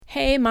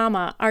Hey,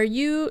 Mama, are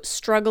you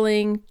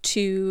struggling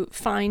to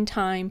find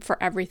time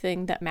for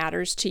everything that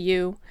matters to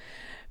you?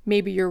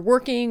 Maybe you're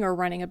working or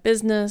running a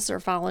business or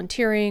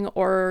volunteering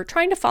or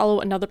trying to follow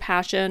another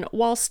passion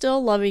while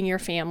still loving your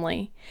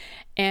family,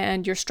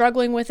 and you're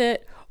struggling with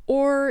it,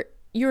 or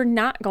you're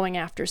not going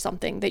after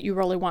something that you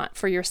really want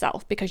for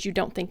yourself because you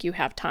don't think you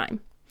have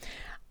time.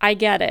 I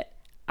get it.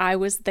 I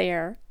was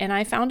there and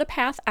I found a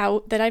path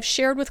out that I've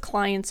shared with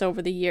clients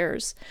over the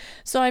years.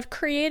 So I've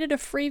created a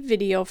free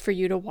video for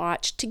you to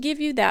watch to give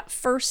you that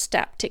first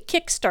step to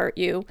kickstart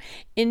you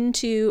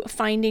into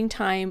finding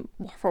time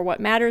for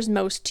what matters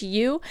most to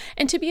you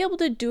and to be able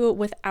to do it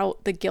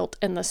without the guilt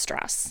and the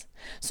stress.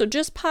 So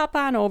just pop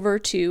on over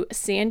to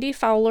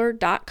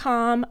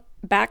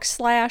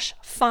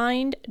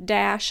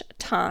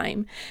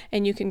sandyfowler.com/find-time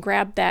and you can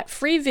grab that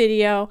free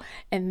video,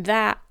 and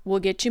that will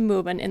get you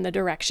moving in the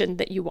direction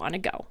that you want to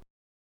go.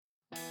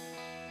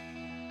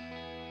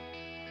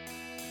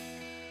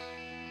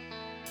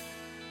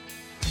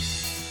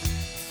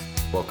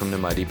 Welcome to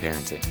Mighty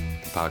Parenting,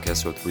 the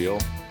podcast with real,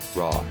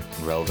 raw,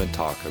 and relevant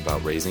talk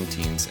about raising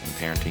teens and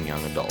parenting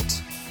young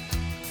adults.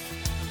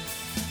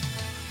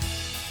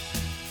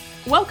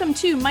 Welcome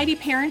to Mighty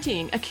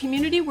Parenting, a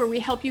community where we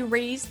help you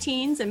raise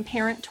teens and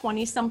parent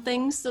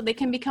 20-somethings so they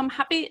can become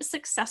happy,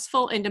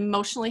 successful, and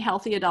emotionally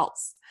healthy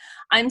adults.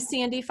 I'm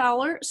Sandy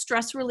Fowler,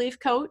 stress relief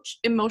coach,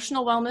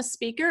 emotional wellness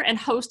speaker, and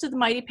host of the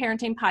Mighty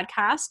Parenting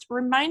podcast,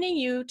 reminding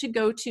you to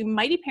go to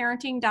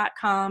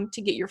mightyparenting.com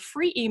to get your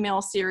free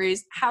email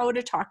series, How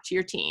to Talk to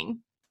Your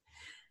Teen.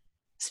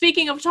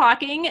 Speaking of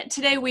talking,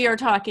 today we are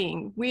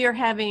having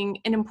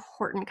an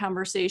important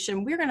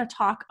conversation. We're going to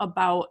talk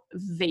about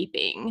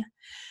vaping.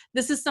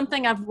 This is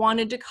something I've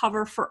wanted to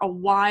cover for a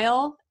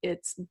while.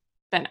 It's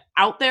been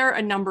out there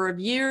a number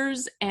of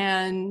years,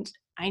 and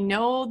I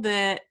know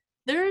that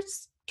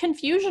there's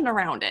confusion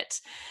around it.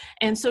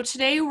 And so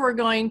today we're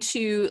going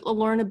to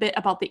learn a bit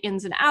about the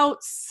ins and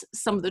outs,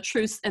 some of the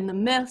truths and the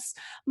myths.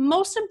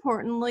 Most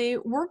importantly,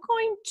 we're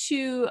going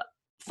to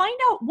find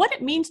out what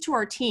it means to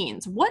our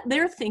teens, what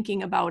they're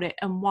thinking about it,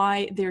 and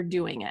why they're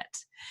doing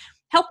it.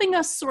 Helping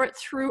us sort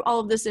through all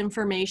of this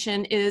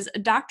information is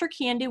Dr.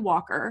 Candy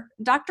Walker.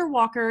 Dr.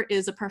 Walker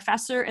is a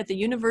professor at the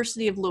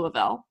University of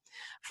Louisville.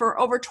 For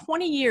over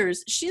 20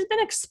 years, she's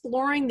been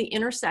exploring the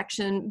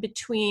intersection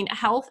between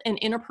health and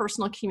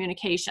interpersonal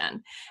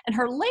communication. And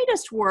her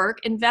latest work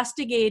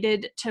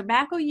investigated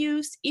tobacco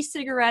use,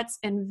 e-cigarettes,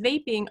 and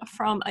vaping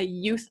from a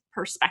youth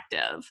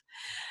perspective.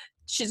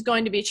 She's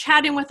going to be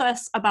chatting with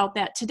us about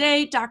that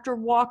today. Dr.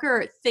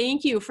 Walker,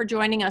 thank you for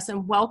joining us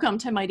and welcome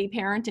to Mighty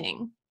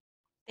Parenting.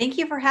 Thank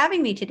you for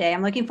having me today.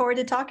 I'm looking forward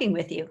to talking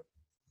with you.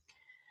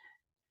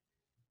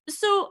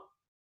 So,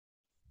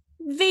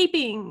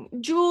 vaping,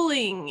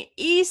 juuling,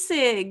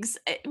 e-cigs,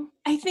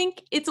 I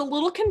think it's a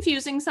little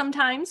confusing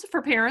sometimes for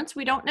parents.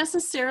 We don't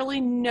necessarily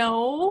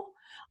know,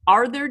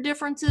 are there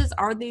differences?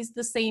 Are these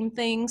the same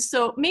things?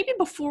 So maybe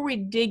before we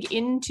dig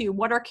into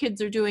what our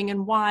kids are doing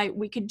and why,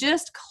 we could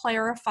just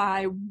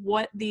clarify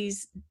what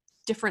these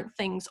different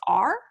things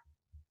are.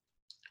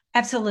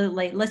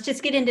 Absolutely. Let's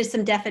just get into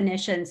some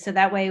definitions so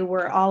that way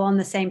we're all on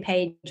the same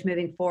page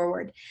moving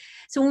forward.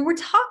 So when we're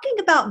talking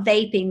about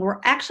vaping, we're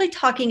actually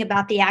talking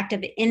about the act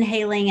of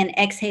inhaling and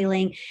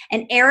exhaling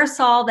an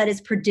aerosol that is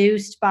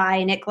produced by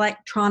an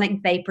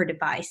electronic vapor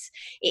device.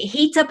 It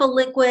heats up a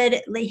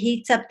liquid, it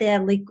heats up the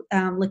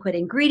liquid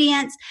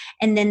ingredients,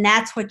 and then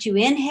that's what you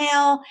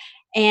inhale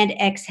and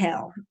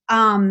exhale.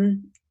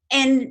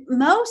 And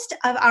most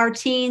of our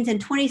teens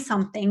and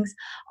 20-somethings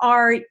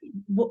are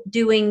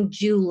doing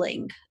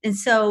juuling. And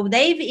so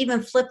they've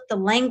even flipped the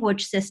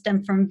language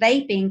system from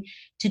vaping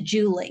to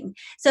juuling.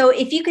 So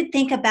if you could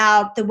think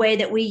about the way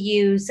that we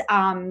use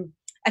a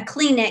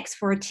Kleenex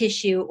for a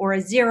tissue or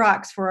a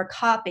Xerox for a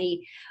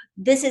copy,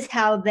 this is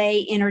how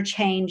they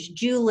interchange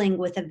juuling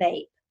with a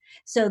vape.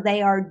 So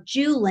they are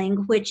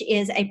juuling, which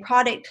is a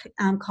product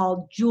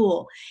called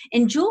Juul.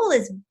 And Juul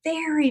is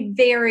very,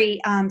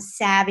 very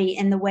savvy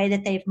in the way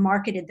that they've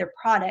marketed their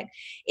product.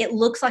 It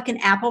looks like an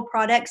Apple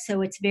product,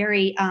 so it's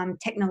very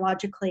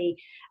technologically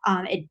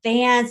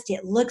advanced.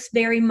 It looks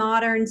very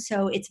modern,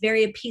 so it's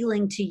very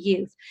appealing to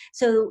youth.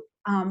 So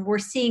we're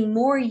seeing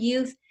more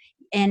youth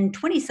and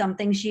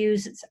 20-somethings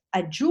use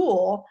a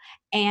Juul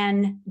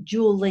and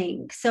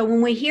juuling. So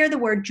when we hear the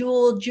word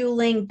Juul,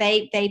 juuling,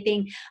 vape,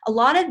 vaping, a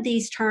lot of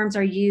these terms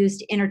are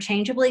used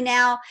interchangeably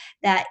now,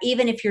 that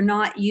even if you're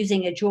not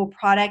using a Juul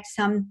product,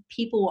 some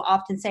people will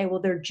often say, well,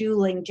 they're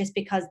juuling, just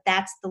because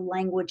that's the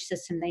language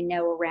system they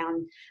know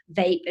around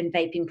vape and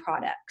vaping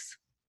products.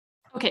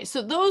 Okay,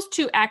 so those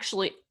two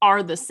actually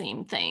are the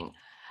same thing.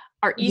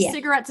 Are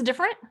e-cigarettes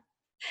different?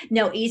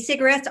 No,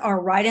 e-cigarettes are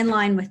right in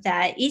line with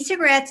that.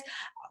 E-cigarettes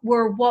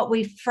were what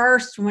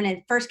when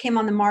it first came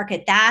on the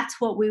market,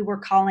 that's what we were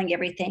calling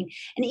everything.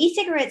 And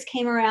e-cigarettes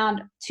came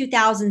around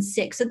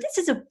 2006. So this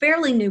is a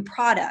fairly new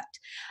product.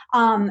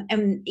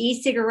 And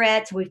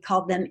e-cigarettes, we've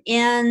called them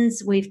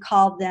ends, we've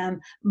called them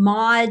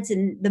mods.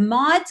 And the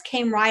mods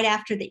came right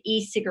after the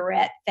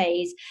e-cigarette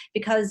phase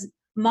because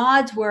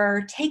Mods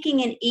were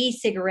taking an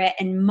e-cigarette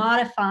and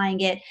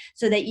modifying it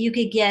so that you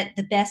could get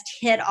the best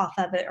hit off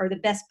of it or the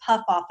best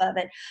puff off of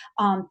it,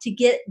 to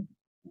get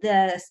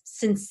the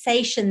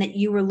sensation that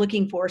you were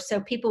looking for.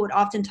 So people would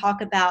often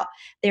talk about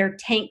their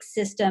tank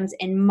systems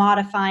and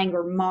modifying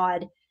or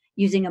mod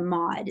using a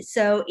mod.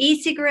 So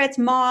e-cigarettes,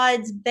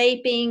 mods,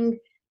 vaping,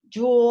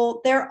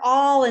 Juul, they're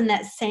all in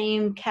that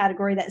same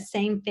category, that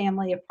same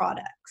family of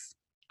products.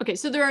 Okay,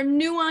 so there are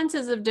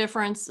nuances of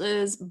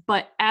differences,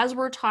 but as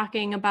we're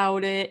talking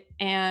about it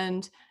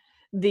and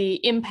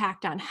the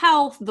impact on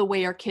health, the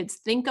way our kids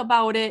think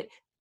about it,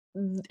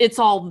 it's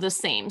all the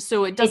same.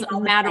 So it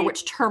doesn't matter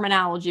which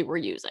terminology we're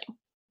using.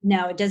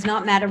 No, it does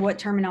not matter what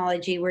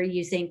terminology we're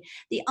using.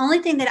 The only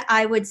thing that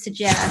I would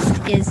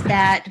suggest is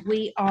that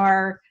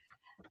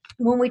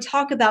when we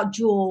talk about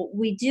Juul,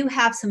 we do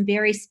have some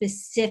very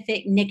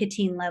specific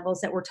nicotine levels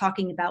that we're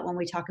talking about when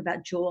we talk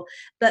about Juul.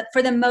 But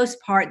for the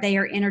most part, they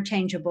are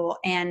interchangeable,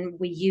 and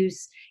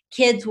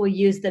kids will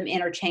use them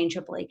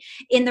interchangeably.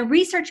 In the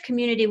research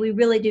community, we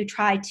really do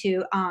try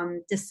to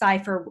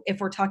decipher if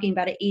we're talking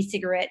about an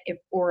e-cigarette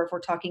or if we're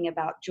talking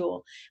about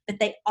Juul. But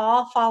they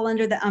all fall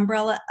under the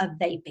umbrella of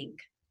vaping.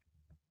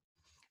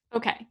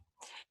 Okay.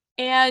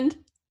 And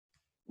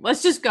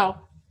let's just go.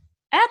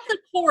 At the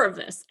core of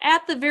this,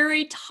 at the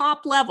very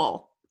top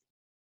level,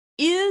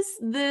 is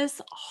this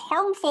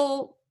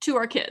harmful to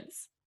our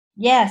kids?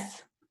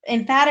 Yes,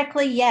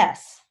 emphatically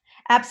yes.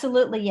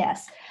 Absolutely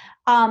yes.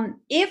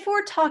 If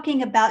we're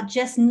talking about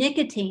just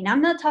nicotine,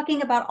 I'm not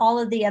talking about all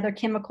of the other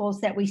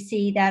chemicals that we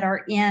see that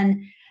are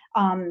in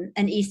an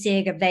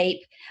e-cig, a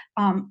vape.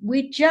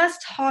 We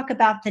just talk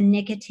about the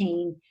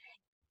nicotine.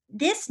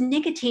 This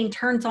nicotine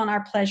turns on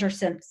our pleasure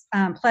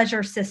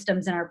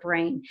systems in our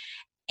brain.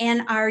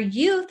 And our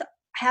youth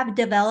have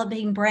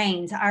developing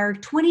brains. Our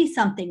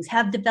 20-somethings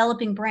have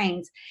developing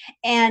brains.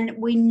 And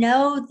we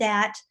know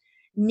that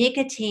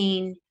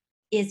nicotine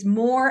is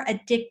more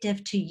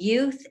addictive to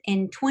youth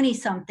and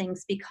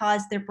 20-somethings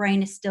because their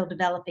brain is still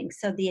developing.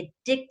 So the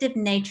addictive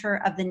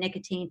nature of the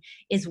nicotine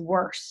is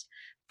worse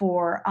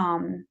for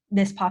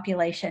this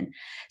population.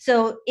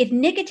 So if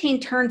nicotine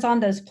turns on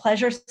those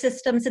pleasure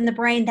systems in the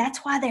brain,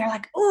 that's why they're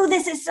like, oh,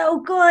 this is so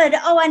good.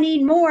 Oh, I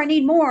need more. I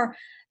need more.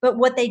 But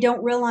what they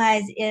don't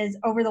realize is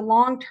over the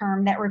long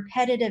term, that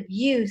repetitive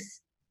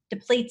use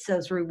depletes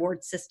those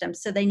reward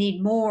systems. So they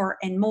need more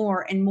and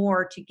more and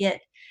more to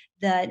get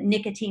the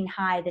nicotine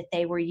high that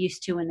they were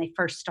used to when they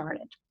first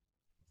started.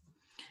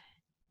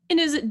 And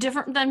is it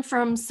different than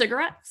from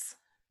cigarettes?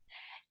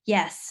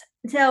 Yes.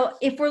 So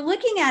if we're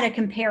looking at a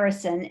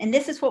comparison, and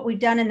this is what we've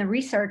done in the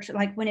research,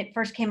 like when it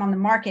first came on the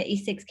market,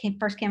 e-cigs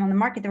first came on the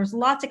market, there was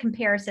lots of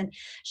comparison.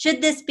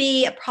 Should this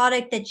be a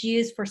product that's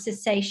used for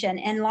cessation?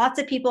 And lots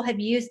of people have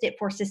used it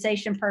for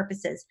cessation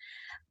purposes.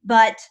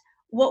 But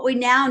what we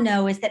now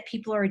know is that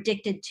people are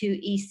addicted to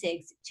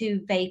e-cigs, to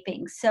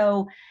vaping.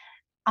 So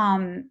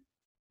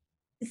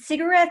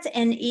cigarettes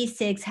and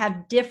e-cigs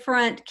have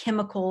different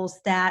chemicals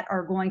that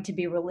are going to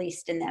be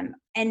released in them.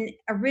 And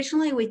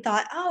originally we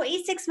thought, oh,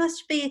 e-cigs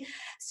must be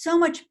so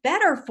much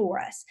better for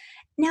us.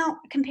 Now,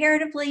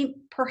 comparatively,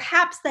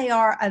 perhaps they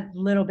are a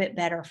little bit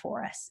better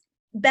for us.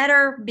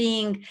 Better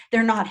being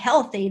they're not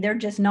healthy, they're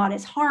just not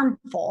as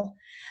harmful,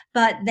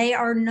 but they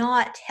are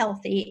not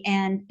healthy.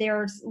 And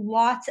there's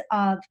lots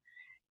of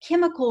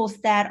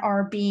chemicals that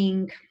are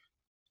being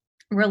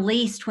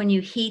released when you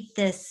heat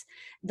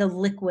the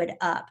liquid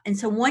up. And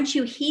so once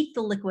you heat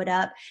the liquid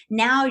up,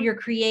 now you're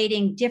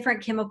creating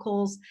different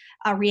chemicals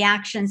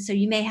reactions. So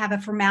you may have a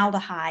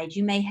formaldehyde,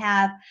 you may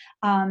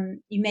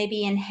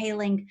be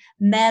inhaling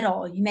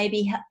metal, you may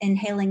be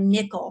inhaling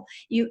nickel.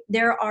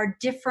 There are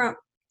different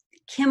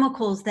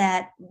chemicals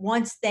that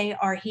once they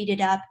are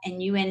heated up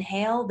and you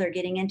inhale, they're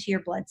getting into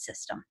your blood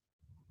system.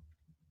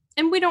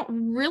 And we don't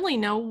really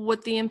know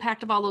what the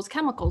impact of all those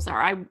chemicals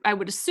are. I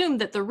would assume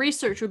that the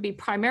research would be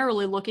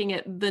primarily looking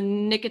at the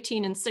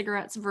nicotine in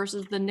cigarettes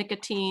versus the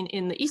nicotine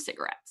in the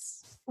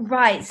e-cigarettes.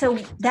 Right. So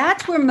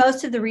that's where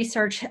most of the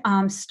research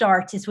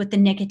starts, is with the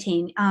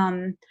nicotine.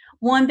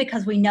 One,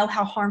 because we know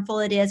how harmful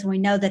it is, and we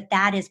know that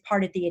that is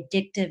part of the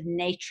addictive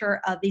nature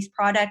of these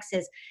products.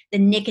 Is the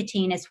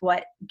nicotine is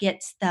what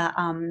gets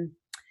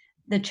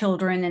the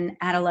children and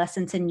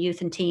adolescents and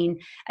youth and teen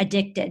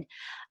addicted.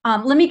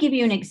 Let me give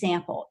you an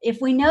example. If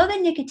we know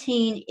that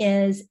nicotine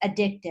is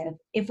addictive,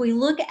 if we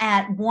look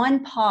at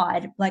one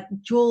pod, like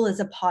Juul is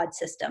a pod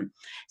system.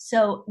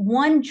 So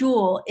one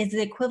Juul is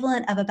the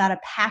equivalent of about a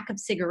pack of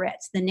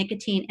cigarettes, the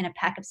nicotine in a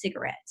pack of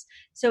cigarettes.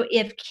 So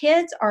if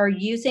kids are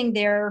using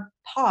their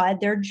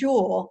pod, their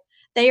Juul,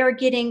 they are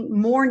getting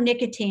more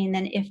nicotine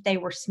than if they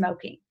were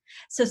smoking.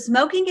 So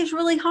smoking is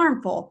really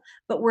harmful,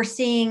 but we're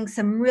seeing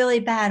some really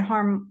bad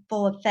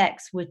harmful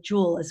effects with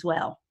Juul as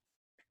well.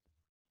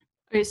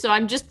 Okay, so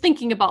I'm just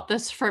thinking about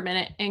this for a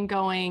minute and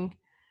going,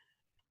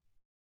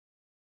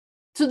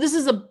 so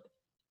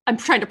I'm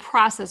trying to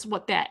process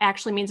what that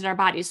actually means in our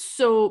bodies.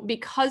 So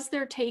because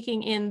they're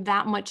taking in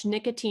that much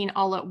nicotine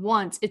all at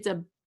once, it's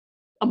a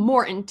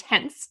more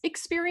intense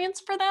experience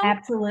for them?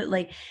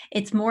 Absolutely.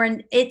 It's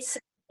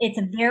It's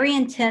a very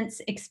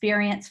intense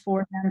experience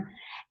for them,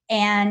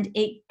 and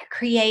it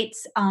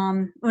creates,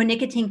 or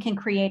nicotine can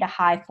create a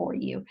high for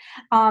you.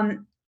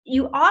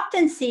 You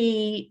often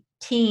see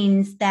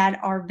teens that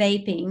are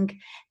vaping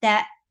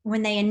that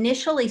when they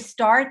initially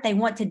start, they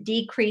want to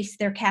decrease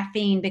their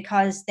caffeine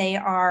because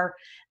they're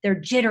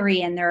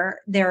jittery and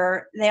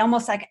they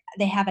almost like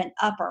they have an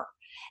upper.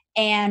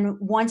 And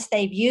once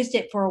they've used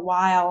it for a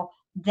while,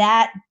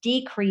 that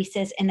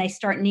decreases and they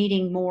start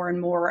needing more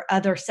and more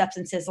other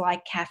substances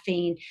like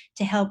caffeine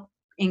to help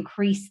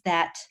increase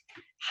that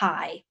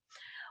high.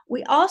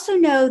 We also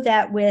know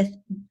that with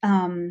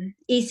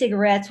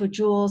e-cigarettes, with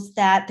Juuls,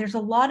 that there's a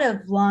lot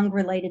of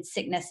lung-related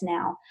sickness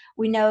now.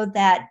 We know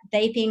that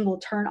vaping will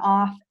turn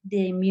off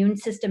the immune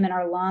system in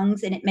our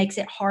lungs, and it makes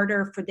it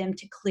harder for them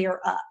to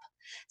clear up.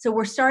 So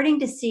we're starting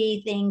to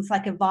see things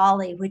like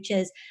EVALI, which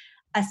is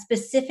a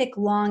specific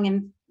lung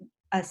and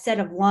a set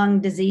of lung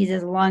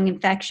diseases, lung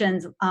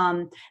infections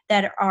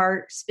that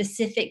are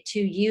specific to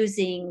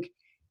using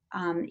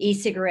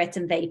e-cigarettes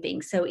and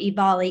vaping. So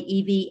EVALI,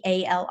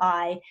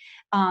 EVALI,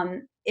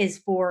 is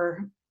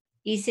for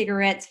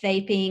e-cigarettes,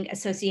 vaping,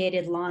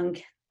 associated lung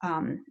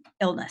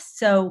illness.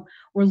 So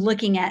we're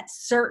looking at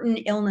certain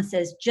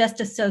illnesses just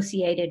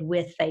associated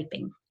with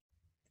vaping.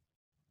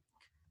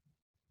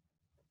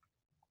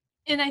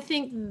 And I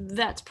think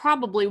that's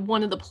probably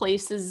one of the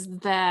places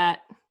that,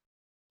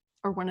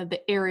 or one of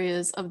the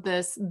areas of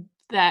this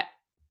that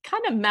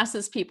kind of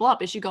messes people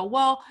up is you go,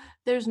 well,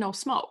 there's no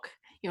smoke.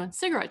 In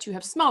cigarettes, you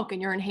have smoke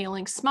and you're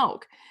inhaling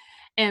smoke.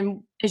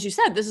 And as you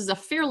said, this is a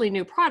fairly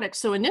new product.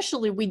 So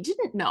initially we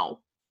didn't know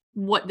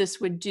what this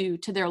would do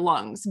to their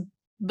lungs,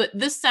 but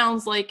this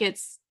sounds like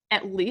it's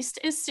at least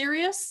as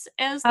serious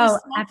as the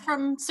smoke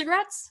from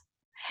cigarettes.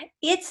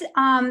 It's,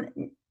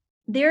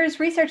 there's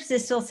research that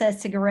still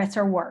says cigarettes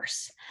are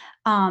worse.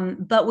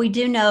 But we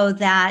do know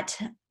that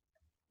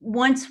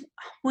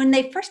when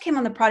they first came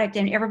on the product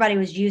and everybody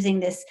was using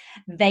this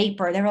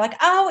vapor, they were like,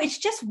 oh, it's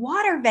just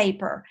water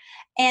vapor.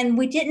 And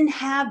we didn't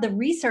have the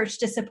research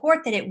to support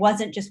that it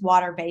wasn't just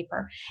water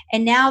vapor.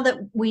 And now that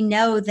we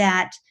know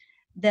that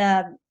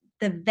the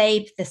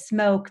vape, the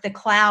smoke, the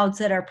clouds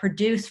that are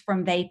produced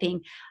from vaping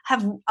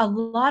have a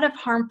lot of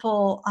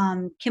harmful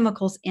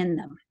chemicals in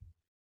them.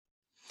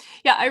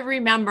 Yeah, I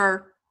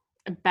remember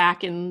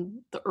back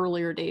in the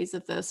earlier days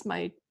of this,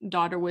 my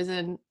daughter was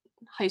in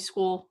high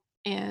school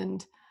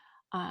and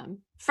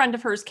friend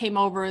of hers came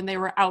over and they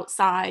were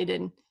outside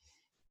and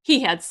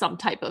he had some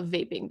type of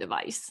vaping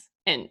device.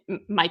 And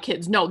my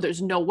kids, no,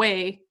 there's no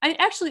way.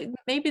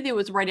 Maybe it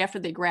was right after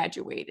they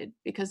graduated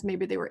because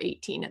maybe they were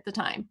 18 at the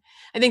time.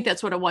 I think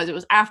that's what it was. It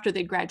was after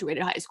they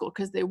graduated high school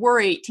because they were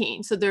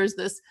 18. So there's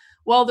this,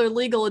 well, they're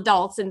legal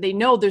adults and they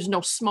know there's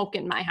no smoke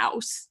in my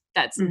house.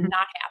 That's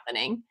not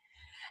happening.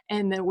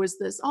 And there was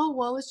this, oh,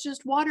 well, it's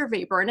just water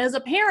vapor. And as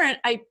a parent,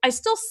 I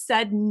still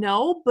said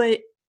no, but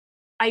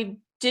I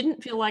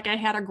didn't feel like I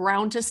had a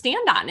ground to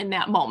stand on in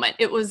that moment.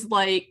 It was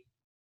like,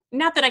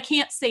 not that I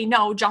can't say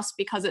no just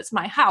because it's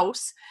my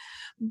house,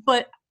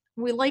 but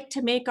we like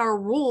to make our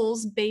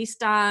rules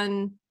based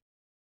on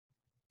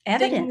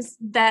evidence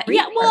that,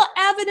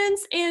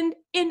 evidence,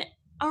 and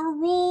our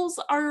rules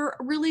are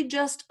really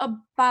just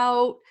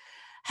about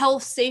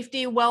health,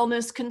 safety,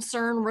 wellness,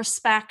 concern,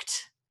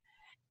 respect.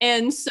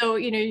 And so,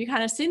 you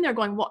kind of sitting there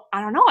going, well,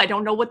 I don't know. I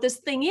don't know what this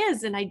thing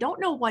is, and I don't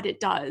know what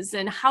it does.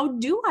 And how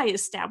do I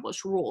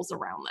establish rules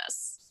around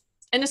this?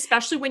 And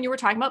especially when you were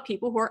talking about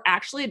people who are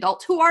actually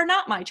adults who are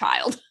not my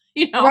child,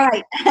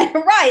 Right,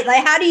 right.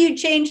 Like, how do you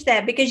change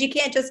that? Because you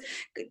can't just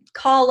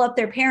call up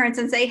their parents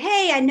and say,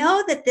 hey, I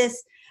know that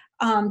this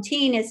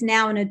teen is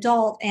now an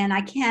adult and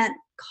I can't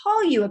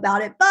call you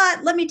about it,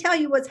 but let me tell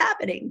you what's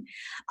happening.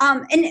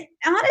 And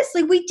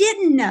honestly, we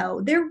didn't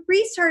know. Their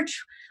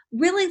research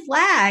really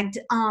lagged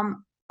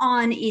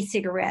on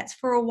e-cigarettes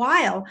for a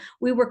while.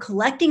 We were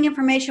collecting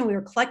information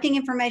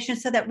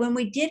so that when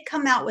we did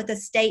come out with a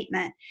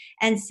statement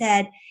and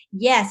said,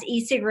 yes,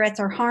 e-cigarettes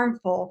are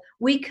harmful,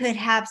 we could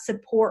have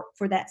support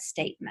for that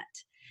statement.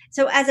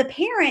 So as a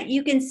parent,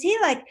 you can see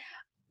like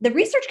the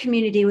research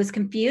community was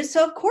confused.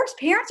 So of course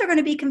parents are going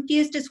to be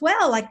confused as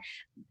well.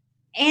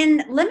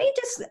 And let me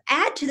just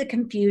add to the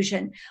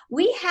confusion.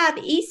 We have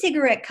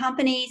e-cigarette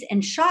companies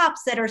and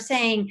shops that are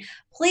saying,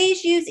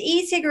 please use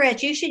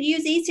e-cigarettes. You should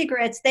use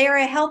e-cigarettes. They are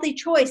a healthy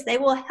choice. They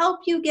will help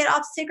you get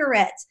off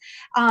cigarettes.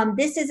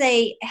 This is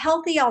a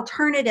healthy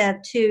alternative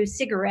to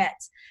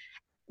cigarettes.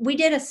 We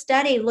did a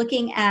study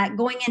looking at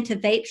going into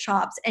vape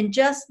shops and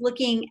just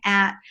looking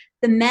at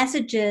the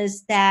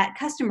messages that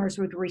customers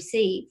would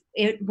receive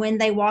when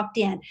they walked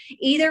in,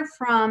 either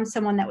from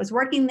someone that was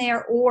working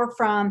there or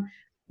from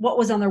what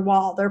was on their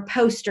wall, their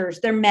posters,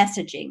 their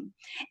messaging.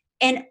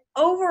 And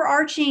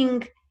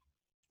overarching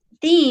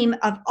theme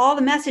of all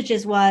the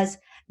messages was,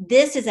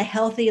 this is a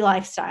healthy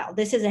lifestyle.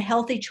 This is a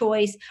healthy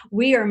choice.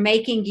 We are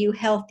making you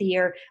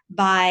healthier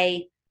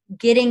by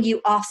getting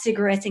you off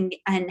cigarettes and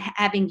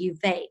having you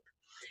vape.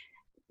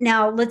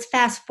 Now, let's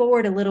fast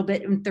forward a little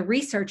bit with the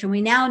research, and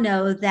we now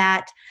know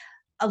that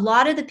a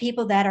lot of the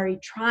people that are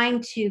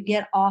trying to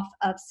get off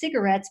of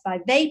cigarettes by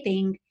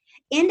vaping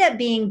end up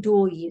being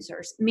dual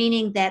users,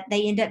 meaning that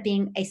they end up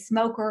being a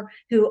smoker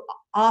who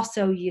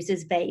also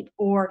uses vape,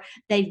 or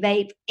they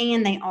vape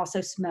and they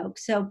also smoke.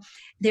 So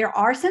there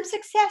are some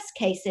success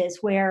cases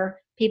where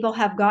people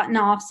have gotten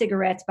off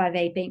cigarettes by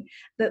vaping,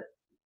 but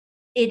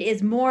it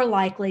is more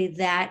likely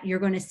that you're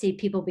going to see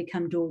people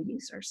become dual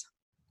users.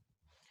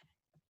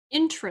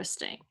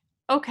 Interesting.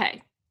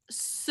 Okay.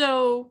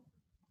 So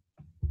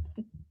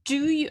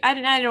do you,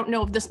 I don't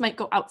know if this might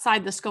go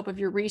outside the scope of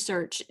your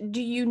research.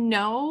 Do you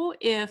know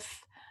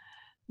if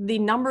the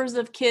numbers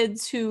of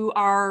kids who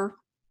are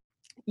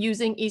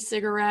using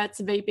e-cigarettes,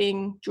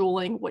 vaping,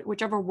 juuling,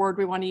 whichever word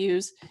we want to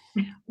use,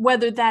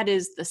 whether that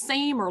is the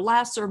same or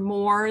less or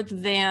more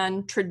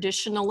than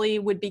traditionally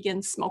would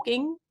begin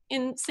smoking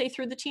in, say,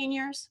 through the teen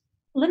years?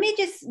 Let me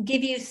just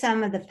give you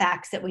some of the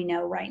facts that we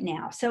know right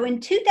now. So in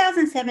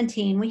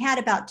 2017, we had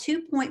about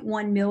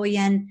 2.1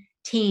 million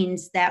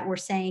teens that were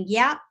saying,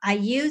 yeah, I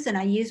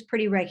use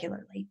pretty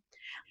regularly.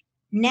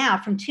 Now,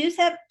 from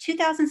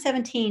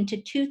 2017 to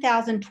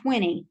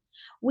 2020,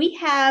 we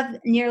have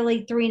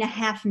nearly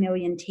 3.5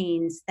 million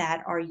teens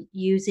that are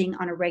using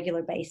on a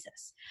regular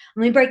basis.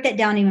 Let me break that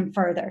down even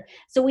further.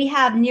 So we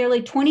have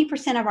nearly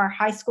 20% of our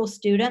high school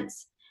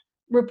students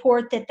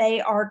report that they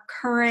are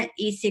current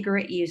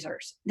e-cigarette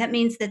users. That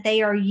means that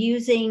they are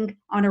using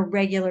on a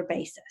regular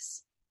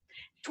basis.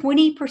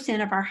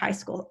 20% of our high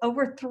school,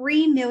 over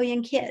 3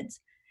 million kids.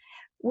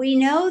 We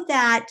know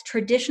that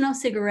traditional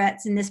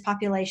cigarettes in this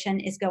population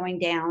is going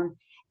down,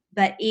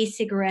 but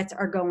e-cigarettes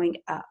are going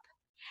up.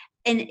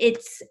 And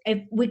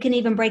we can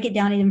even break it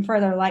down even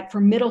further, like for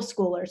middle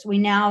schoolers, we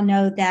now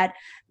know that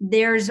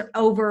there's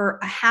over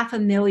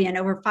 500,000,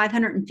 over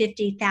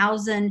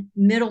 550,000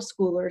 middle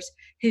schoolers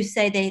who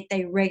say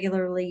they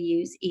regularly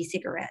use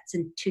e-cigarettes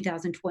in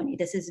 2020.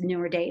 This is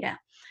newer data.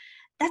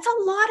 That's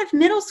a lot of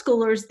middle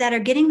schoolers that are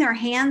getting their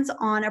hands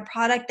on a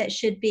product that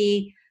should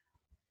be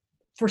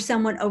for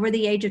someone over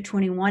the age of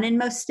 21 in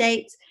most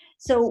states.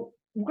 So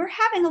we're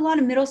having a lot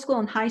of middle school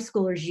and high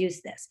schoolers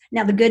use this.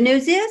 Now, the good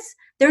news is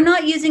they're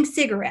not using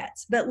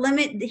cigarettes, but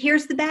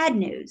here's the bad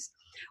news.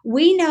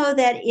 We know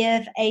that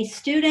if a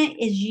student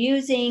is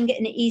using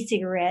an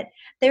e-cigarette,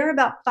 they're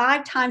about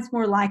 5 times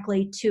more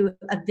likely to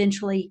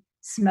eventually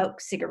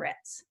smoke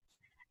cigarettes.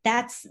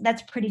 That's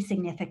pretty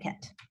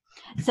significant.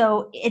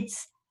 So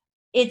it's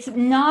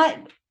not,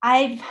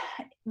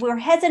 we're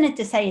hesitant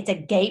to say it's a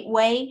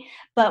gateway,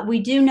 but we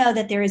do know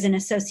that there is an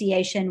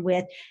association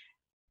with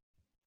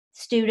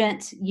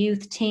students,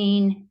 youth,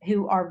 teen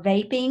who are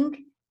vaping,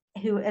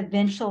 who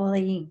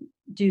eventually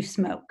do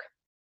smoke.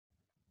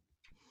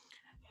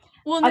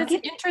 Well, that's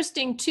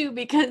interesting too,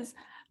 because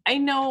I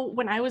know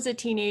when I was a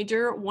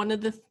teenager, one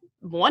of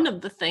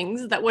the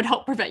things that would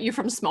help prevent you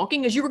from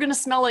smoking is you were going to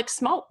smell like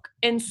smoke.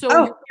 And so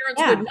your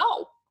parents would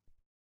know.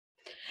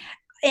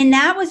 And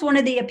that was one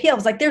of the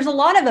appeals. Like, there's a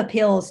lot of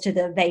appeals to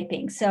the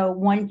vaping. So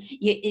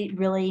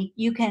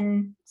you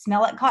can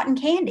smell like cotton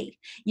candy.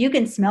 You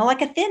can smell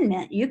like a Thin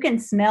Mint. You can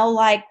smell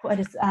like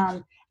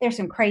there's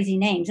some crazy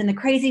names, and the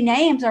crazy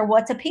names are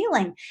what's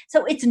appealing.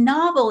 So it's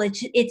novel.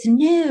 It's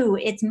new.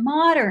 It's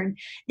modern.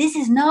 This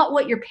is not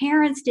what your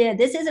parents did.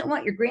 This isn't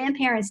what your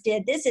grandparents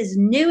did. This is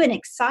new and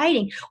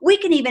exciting. We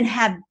can even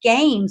have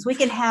games. We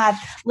can have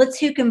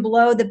who can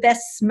blow the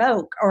best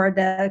smoke, or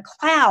the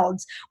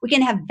clouds. We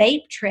can have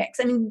vape tricks.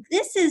 I mean,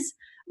 this is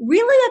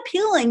really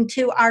appealing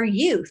to our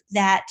youth,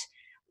 that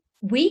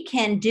we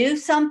can do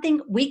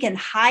something, we can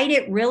hide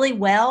it really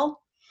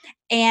well,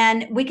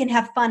 and we can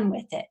have fun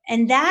with it.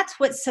 And that's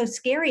what's so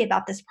scary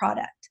about this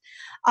product.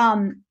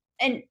 And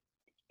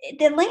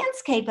the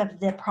landscape of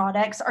the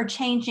products are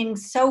changing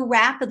so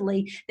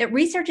rapidly that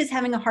research is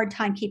having a hard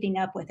time keeping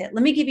up with it.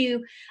 Let me give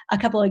you a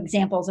couple of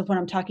examples of what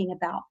I'm talking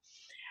about.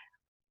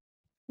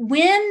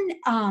 When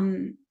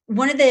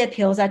one of the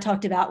appeals I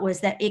talked about was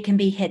that it can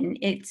be hidden.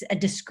 It's a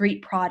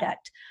discrete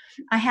product.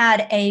 I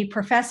had a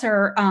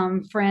professor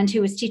friend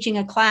who was teaching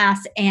a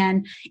class,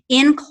 and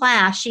in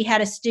class she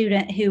had a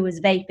student who was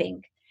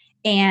vaping,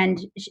 and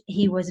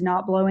he was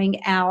not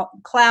blowing out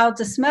clouds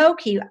of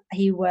smoke.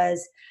 He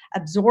was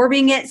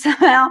absorbing it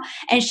somehow.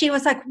 And she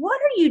was like,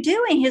 "What are you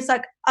doing?" He's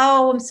like,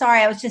 "Oh, I'm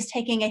sorry. I was just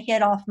taking a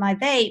hit off my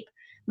vape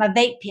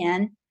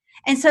pen."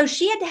 And so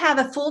she had to have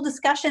a full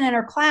discussion in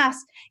her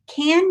class.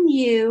 Can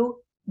you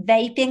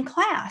vape in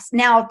class?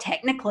 Now,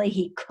 technically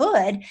he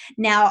could.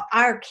 Now,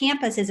 our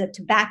campus is a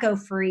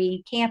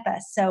tobacco-free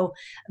campus, so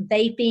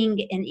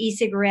vaping and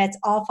e-cigarettes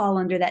all fall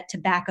under that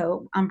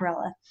tobacco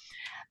umbrella.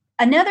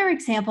 Another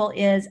example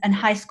is in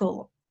high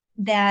school,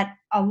 that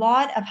a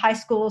lot of high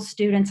school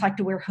students like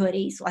to wear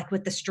hoodies, like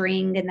with the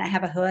string, and they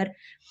have a hood.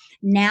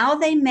 Now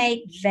they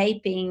make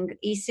vaping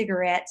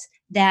e-cigarettes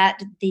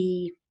that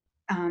the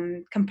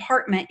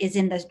compartment is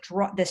in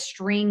the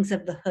strings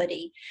of the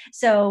hoodie.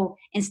 So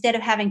instead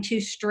of having 2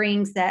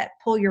 strings that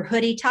pull your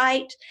hoodie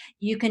tight,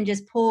 you can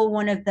just pull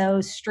one of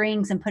those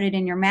strings and put it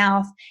in your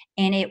mouth,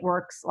 and it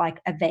works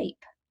like a vape.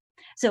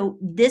 So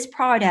this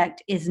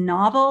product is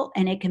novel,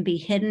 and it can be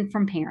hidden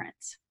from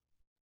parents.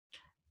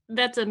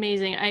 That's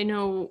amazing. I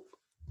know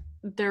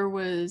there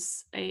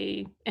was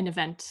an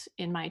event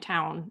in my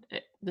town.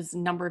 It was a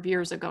number of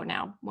years ago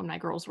now when my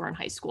girls were in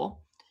high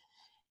school.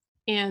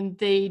 And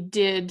they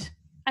did,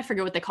 I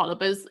forget what they called it,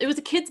 but it was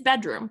a kid's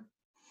bedroom.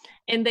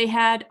 And they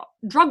had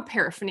drug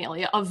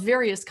paraphernalia of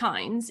various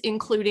kinds,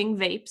 including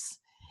vapes,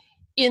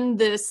 in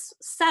this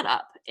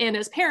setup. And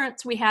as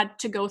parents, we had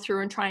to go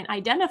through and try and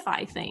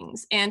identify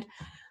things. And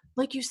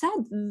like you said,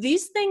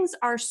 these things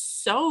are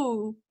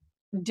so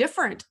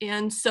different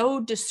and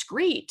so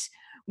discreet.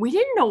 We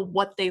didn't know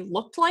what they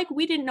looked like.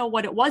 We didn't know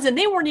what it was. And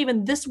they weren't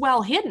even this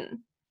well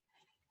hidden.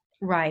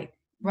 Right.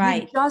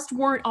 We just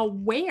weren't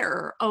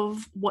aware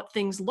of what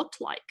things looked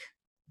like.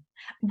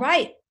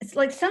 Right. It's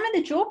like some of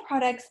the Juul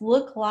products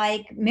look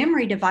like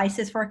memory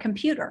devices for a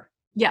computer.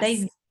 Yes.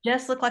 They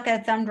just look like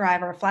a thumb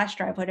drive or a flash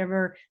drive,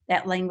 whatever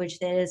that language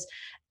that is.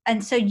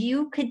 And so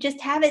you could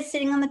just have it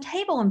sitting on the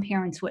table and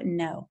parents wouldn't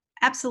know.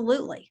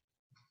 Absolutely.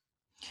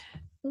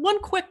 One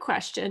quick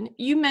question.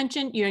 You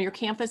mentioned, your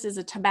campus is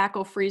a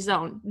tobacco-free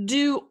zone.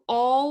 Do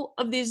all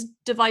of these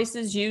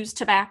devices use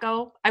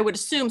tobacco? I would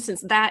assume,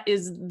 since that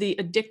is the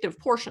addictive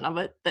portion of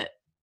it,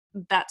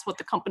 that's what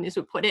the companies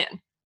would put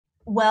in.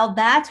 Well,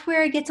 that's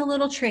where it gets a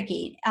little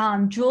tricky.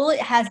 Juul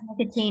has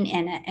nicotine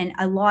in it, and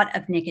a lot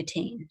of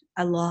nicotine.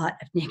 But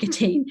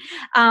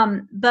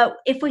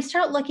if we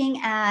start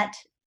looking at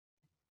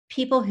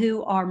people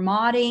who are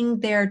modding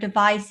their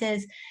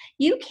devices,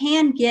 you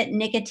can get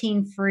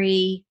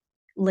nicotine-free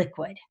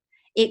liquid.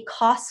 It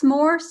costs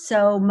more,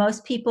 so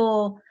most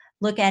people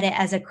look at it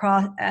as the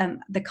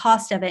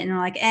cost of it, and they're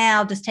like,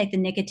 I'll just take the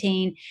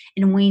nicotine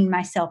and wean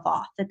myself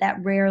off. That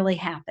rarely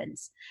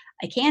happens.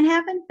 It can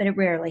happen, but it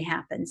rarely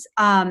happens.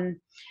 I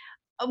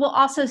will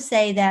also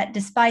say that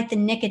despite the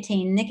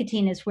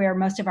nicotine is where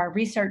most of our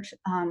research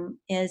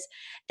is,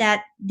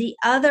 that the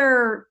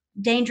other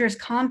dangerous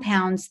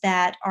compounds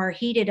that are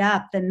heated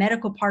up, the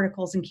medical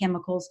particles and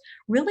chemicals,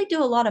 really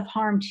do a lot of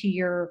harm to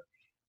your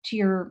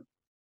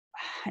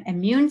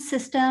immune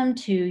system,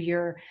 to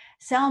your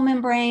cell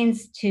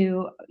membranes,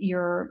 to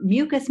your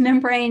mucous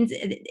membranes.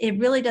 It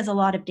really does a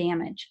lot of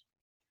damage.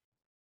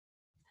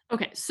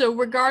 Okay, so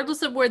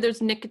regardless of whether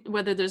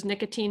there's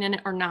nicotine in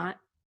it or not,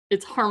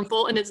 it's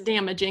harmful and it's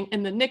damaging,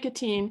 and the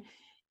nicotine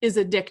is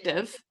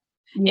addictive.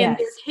 Yes. And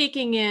they're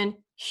taking in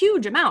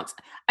huge amounts.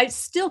 I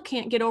still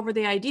can't get over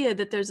the idea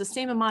that there's the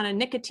same amount of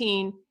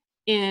nicotine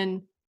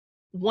in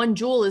 1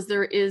 Juul as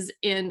there is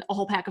in a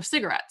whole pack of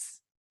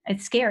cigarettes.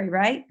 It's scary,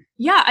 right?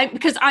 Yeah,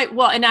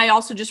 and I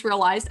also just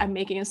realized I'm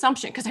making an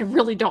assumption because I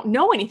really don't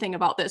know anything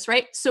about this,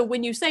 right? So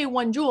when you say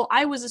 1 Juul,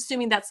 I was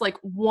assuming that's like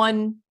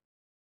one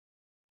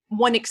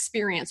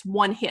experience,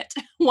 one hit.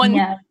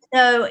 No.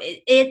 So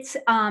it's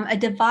a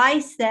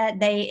device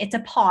it's a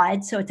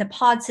pod. So it's a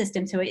pod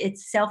system. So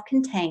it's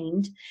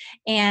self-contained,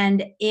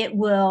 and it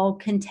will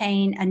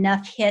contain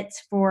enough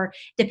hits for,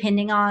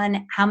 depending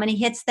on how many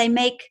hits they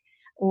make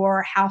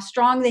or how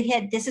strong the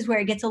hit. This is where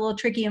it gets a little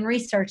tricky in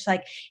research.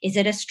 Like, is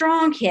it a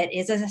strong hit?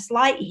 Is it a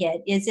slight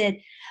hit? Is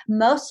it,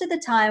 most of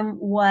the time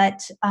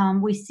what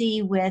we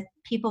see with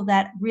people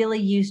that really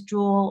use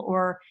Juul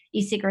or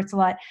e-cigarettes a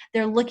lot,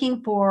 they're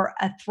looking for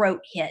a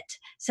throat hit.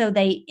 So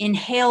they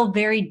inhale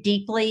very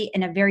deeply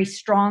in a very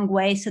strong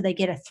way, so they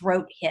get a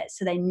throat hit,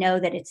 so they know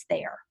that it's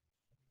there.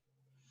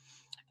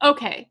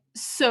 Okay,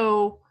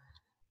 so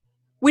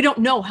we don't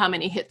know how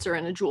many hits are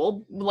in a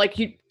Juul.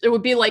 It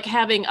would be like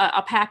having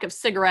a pack of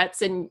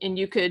cigarettes, and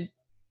you could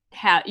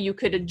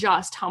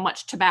adjust how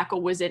much tobacco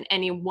was in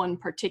any one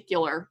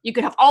particular. You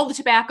could have all the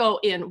tobacco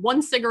in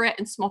one cigarette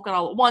and smoke it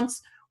all at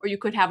once, or you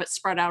could have it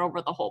spread out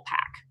over the whole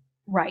pack.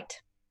 Right.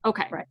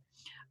 Okay. Right.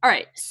 All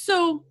right.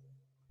 So,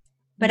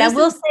 but I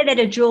will say that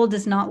a Juul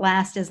does not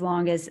last as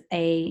long as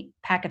a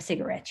pack of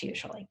cigarettes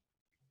usually.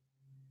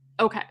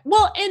 Okay.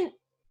 Well,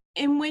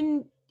 and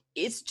when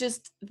it's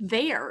just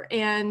there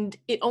and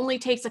it only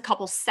takes a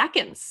couple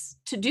seconds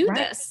to do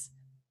this.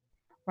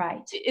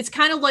 Right. It's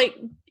kind of like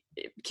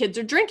kids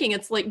are drinking.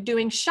 It's like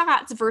doing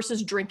shots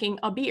versus drinking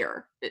a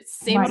beer. It's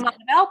the same amount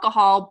of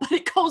alcohol, but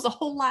it goes a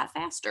whole lot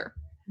faster.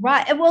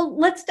 Right. Well,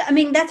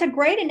 that's a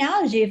great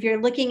analogy. If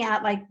you're looking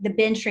at like the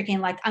binge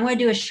drinking, like I'm going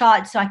to do a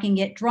shot so I can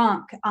get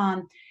drunk.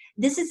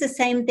 This is the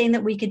same thing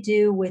that we could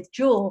do with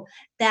Juul,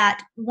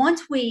 that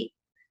once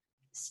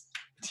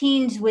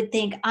teens would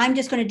think, I'm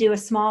just going to do a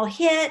small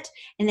hit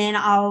and then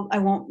I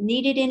won't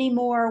need it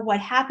anymore. What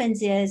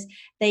happens is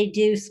they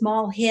do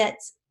small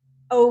hits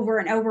over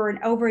and over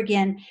and over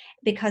again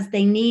because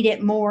they need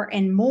it more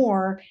and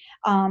more.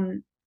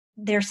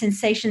 They're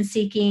sensation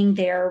seeking,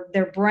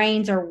 their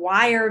brains are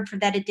wired for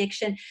that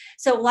addiction.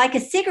 So like a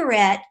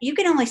cigarette, you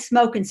can only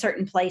smoke in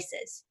certain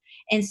places.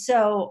 And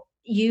so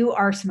you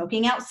are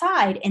smoking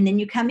outside and then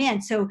you come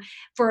in. So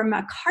from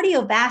a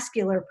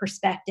cardiovascular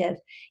perspective,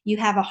 you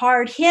have a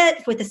hard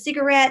hit with a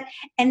cigarette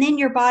and then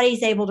your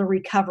body's able to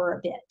recover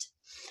a bit.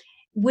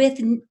 With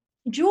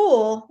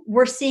Juul,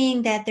 we're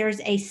seeing that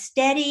there's a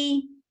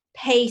steady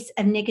pace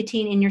of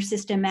nicotine in your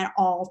system at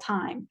all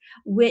time,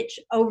 which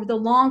over the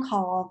long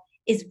haul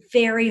is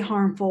very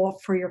harmful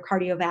for your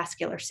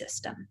cardiovascular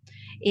system.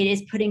 It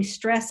is putting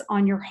stress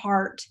on your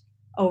heart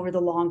over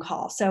the long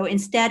haul. So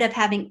instead of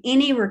having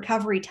any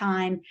recovery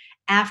time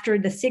after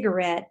the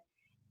cigarette,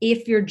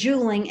 if you're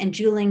juuling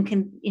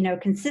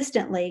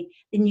consistently,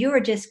 then you are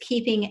just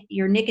keeping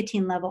your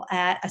nicotine level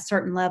at a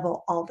certain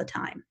level all the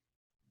time.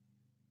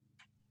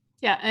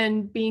 Yeah,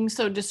 and being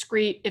so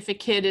discreet, if a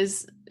kid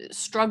is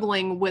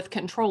struggling with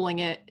controlling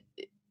it,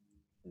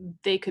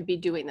 they could be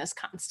doing this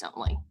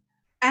constantly.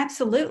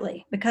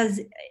 Absolutely,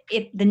 because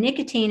if the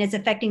nicotine is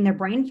affecting their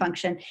brain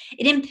function,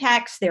 it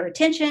impacts their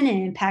attention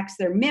and impacts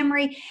their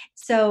memory.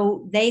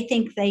 So they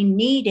think they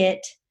need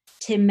it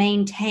to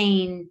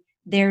maintain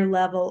their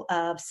level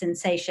of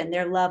sensation,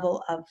 their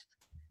level of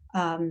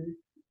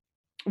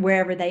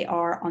wherever they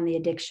are on the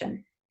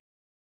addiction.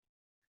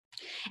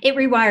 It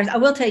rewires, I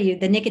will tell you,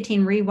 the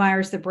nicotine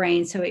rewires the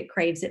brain so it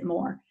craves it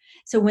more.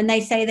 So when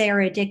they say they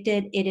are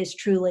addicted, it is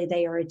truly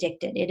they are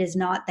addicted. It is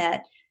not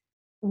that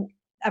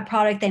a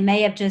product they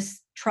may have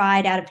just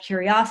tried out of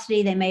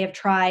curiosity. They may have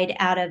tried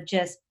out of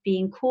just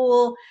being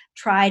cool,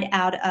 tried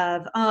out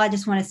of, oh, I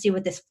just want to see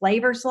what this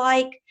flavor's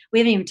like. We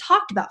haven't even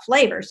talked about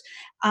flavors.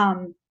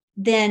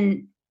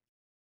 Then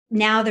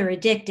now they're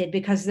addicted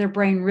because their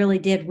brain really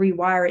did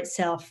rewire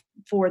itself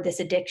for this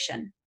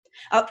addiction.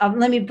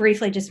 Let me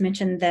briefly just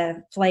mention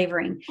the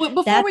flavoring. Well,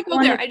 before we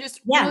go there,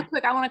 really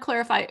quick, I want to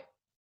clarify.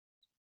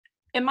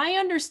 Am I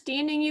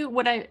understanding you?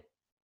 Are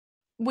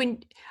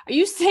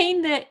you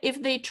saying that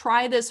if they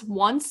try this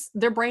once,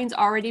 their brain's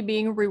already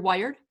being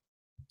rewired?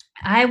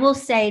 I will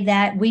say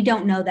that we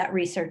don't know that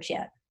research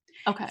yet.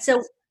 Okay.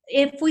 So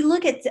if we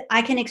look at,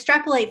 I can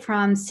extrapolate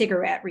from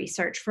cigarette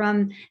research.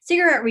 From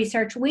cigarette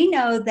research, we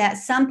know that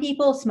some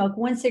people smoke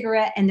one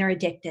cigarette and they're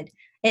addicted.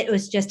 It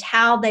was just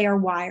how they are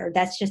wired.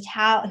 That's just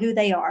who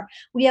they are.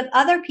 We have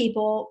other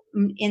people,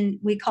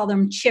 we call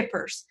them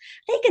chippers.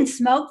 They can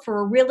smoke for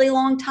a really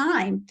long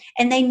time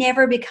and they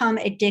never become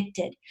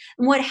addicted.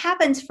 And what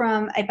happens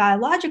from a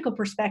biological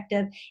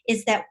perspective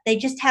is that they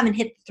just haven't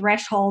hit the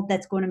threshold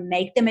that's going to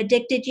make them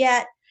addicted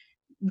yet,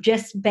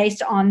 just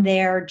based on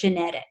their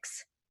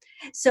genetics.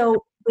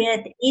 So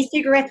with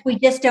e-cigarettes, we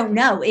just don't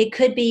know. It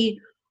could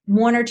be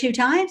one or two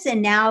times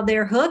and now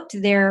they're hooked.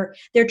 They're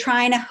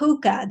trying a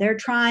hookah, they're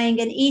trying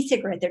an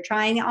e-cigarette, they're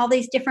trying all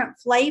these different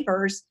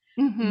flavors.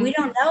 Mm-hmm. We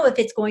don't know if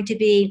it's going to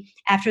be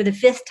after the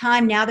 5th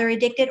time now they're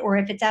addicted, or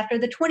if it's after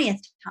the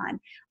 20th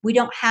time. We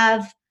don't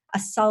have a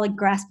solid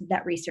grasp of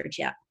that research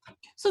yet.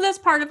 So that's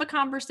part of a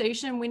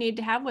conversation we need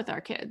to have with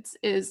our kids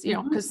is,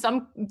 because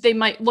they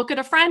might look at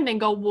a friend and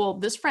go, well,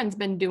 this friend's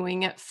been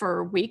doing it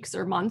for weeks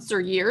or months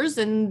or years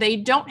and they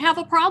don't have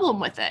a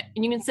problem with it.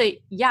 And you can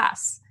say,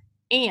 yes,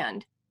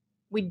 and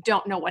we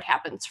don't know what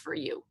happens for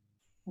you.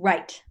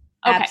 Right.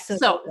 Okay.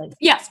 Absolutely. So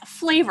yes,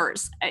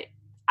 flavors.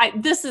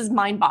 This is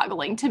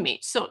mind-boggling to me.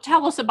 So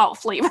tell us about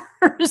flavors.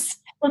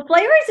 Well,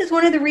 flavors is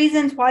one of the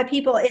reasons why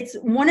it's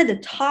one of the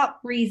top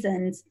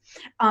reasons,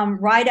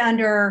 right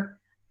under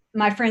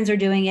my friends are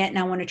doing it and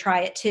I want to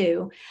try it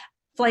too.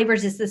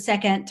 Flavors is the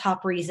second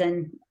top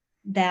reason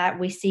that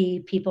we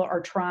see people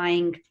are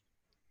trying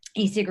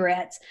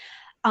e-cigarettes.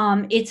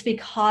 It's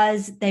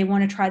because they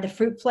want to try the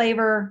fruit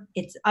flavor.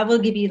 I will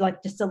give you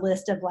just a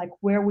list of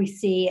where we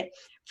see it.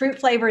 Fruit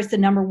flavor is the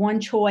number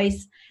one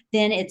choice.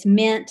 Then it's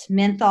mint,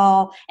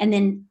 menthol, and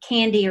then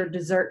candy or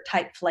dessert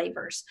type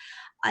flavors.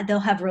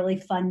 They'll have really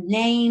fun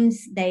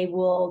names. They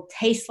will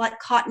taste like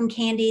cotton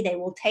candy. They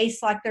will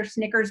taste like their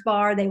Snickers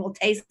bar. They will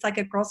taste like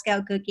a Girl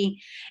Scout cookie.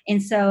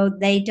 And so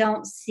they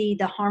don't see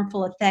the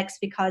harmful effects,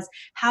 because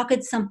how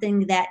could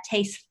something that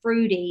tastes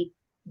fruity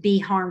be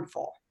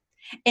harmful?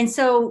 And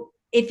so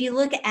if you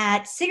look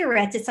at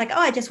cigarettes, it's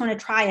I just want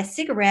to try a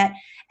cigarette.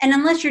 And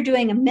unless you're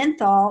doing a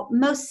menthol,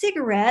 most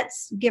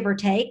cigarettes, give or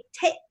take,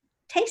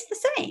 taste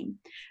the same.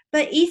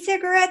 But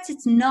e-cigarettes,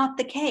 it's not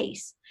the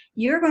case.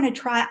 You're going to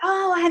try,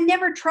 I have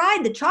never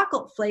tried the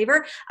chocolate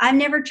flavor. I've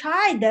never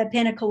tried the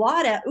pina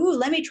colada. Ooh,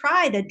 let me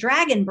try the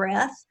dragon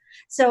breath.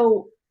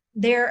 So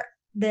the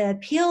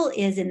appeal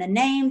is in the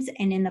names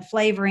and in the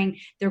flavoring.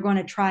 They're going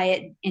to try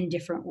it in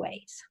different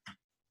ways.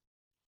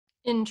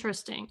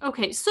 Interesting.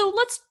 Okay, so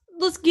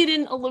let's get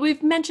in a little.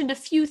 We've mentioned a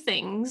few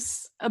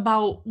things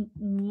about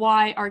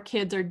why our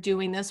kids are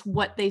doing this,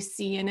 what they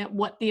see in it,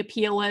 what the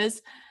appeal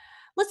is.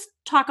 Let's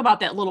talk about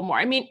that a little more.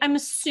 I mean, I'm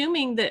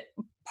assuming that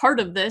part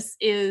of this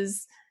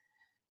is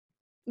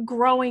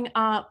growing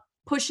up,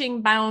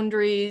 pushing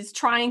boundaries,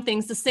 trying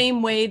things the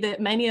same way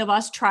that many of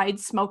us tried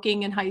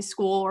smoking in high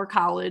school or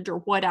college or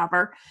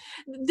whatever.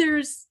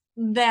 There's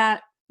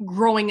that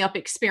growing up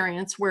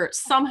experience where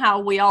somehow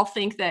we all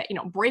think that,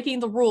 breaking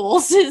the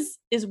rules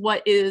is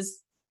what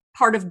is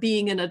part of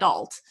being an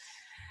adult.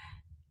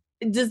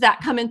 Does that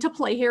come into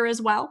play here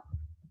as well?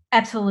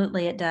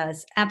 Absolutely, it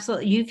does.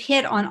 Absolutely. You've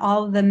hit on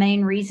all of the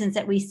main reasons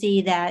that we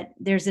see that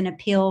there's an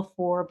appeal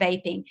for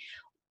vaping.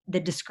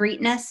 The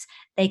discreetness,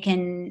 they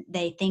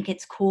think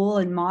it's cool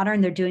and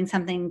modern. They're doing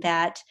something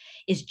that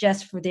is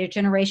just for their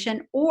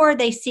generation, or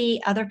they see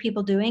other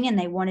people doing and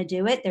they want to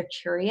do it. They're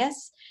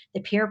curious.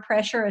 The peer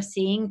pressure of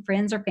seeing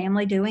friends or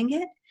family doing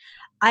it.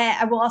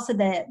 I will also,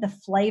 the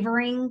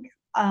flavoring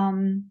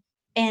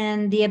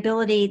and the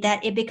ability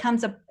that it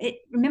becomes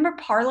remember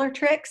parlor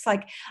tricks,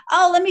 like,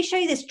 oh, let me show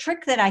you this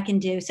trick that I can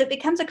do. So it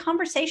becomes a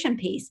conversation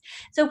piece.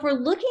 So if we're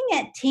looking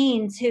at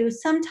teens who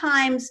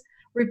sometimes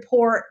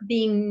report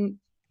being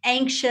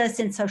anxious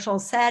in social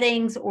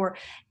settings, or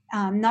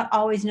not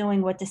always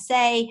knowing what to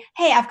say,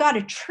 hey, I've got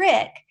a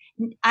trick,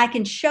 I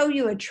can show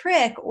you a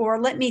trick,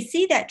 or let me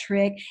see that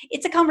trick.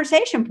 It's a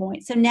conversation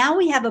point. So now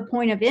we have a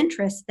point of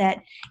interest that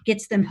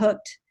gets them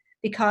hooked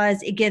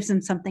because it gives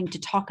them something to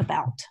talk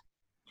about.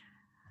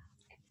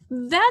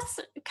 That's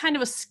kind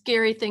of a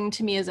scary thing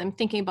to me as I'm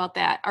thinking about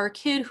that. Our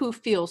kid who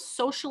feels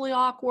socially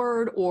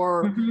awkward,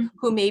 or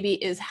who maybe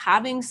is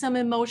having some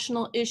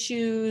emotional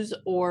issues,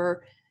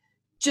 or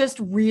just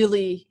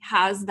really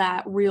has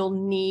that real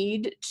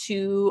need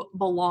to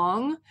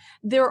belong,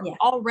 they're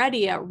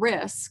already at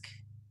risk.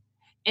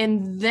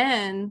 And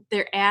then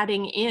they're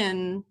adding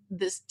in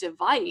this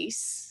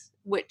device,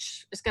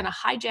 which is going to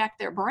hijack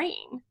their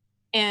brain.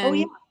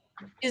 And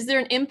is there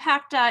an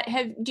impact?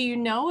 Do you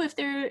know if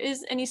there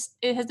is any?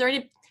 Have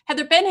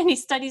there been any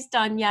studies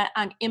done yet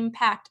on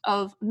impact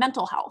of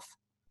mental health?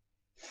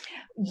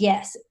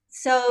 Yes.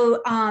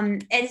 So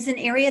it is an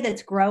area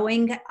that's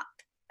growing.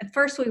 At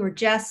first, we were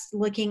just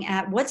looking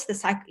at what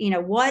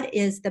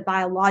is the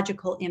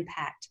biological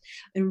impact,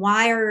 and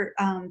why are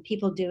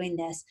people doing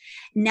this?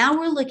 Now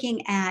we're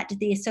looking at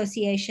the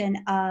association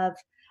of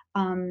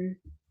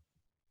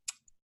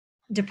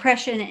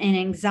depression and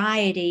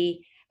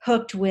anxiety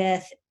hooked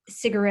with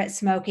cigarette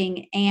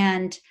smoking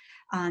and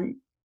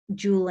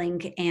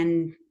juuling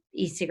and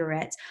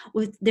e-cigarettes.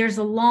 There's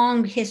a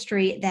long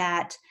history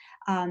that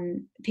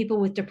people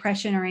with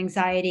depression or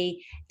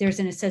anxiety, there's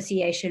an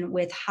association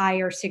with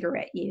higher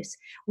cigarette use.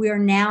 We are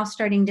now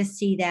starting to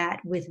see that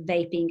with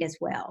vaping as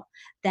well,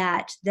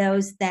 that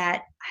those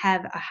that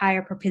have a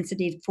higher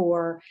propensity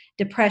for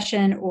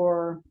depression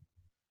or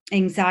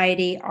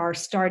anxiety are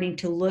starting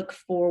to look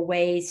for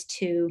ways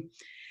to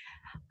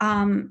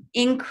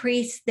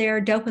increase their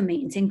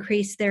dopamines,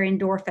 increase their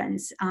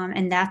endorphins.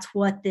 And that's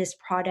what this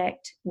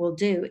product will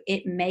do.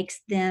 It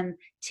makes them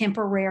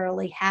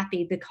temporarily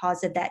happy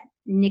because of that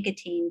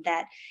nicotine,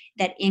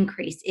 that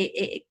increase.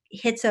 It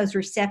hits those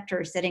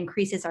receptors that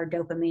increases our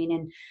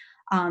dopamine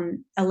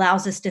and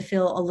allows us to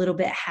feel a little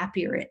bit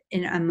happier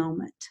in a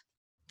moment.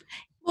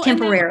 Well,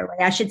 temporarily,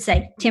 I should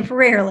say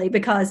temporarily,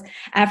 because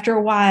after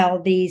a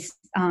while, these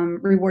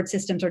reward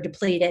systems are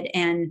depleted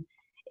and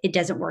it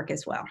doesn't work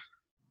as well.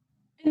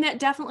 And that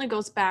definitely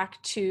goes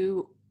back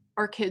to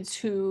our kids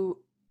who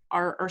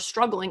are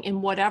struggling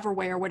in whatever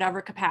way or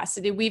whatever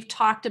capacity. We've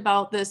talked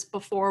about this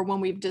before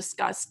when we've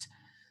discussed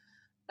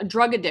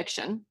drug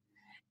addiction,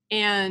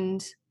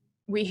 and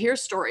we hear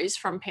stories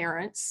from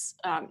parents.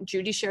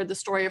 Judy shared the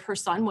story of her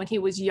son. When he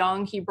was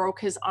young, he broke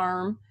his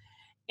arm,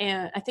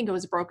 and I think it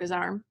was broke his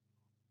arm.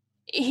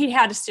 He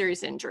had a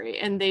serious injury,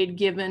 and they'd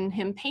given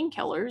him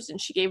painkillers,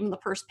 and she gave him the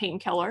first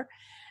painkiller.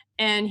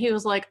 And he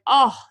was like,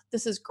 oh,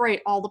 this is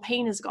great. All the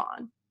pain is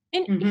gone.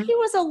 And he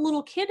was a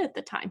little kid at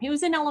the time. He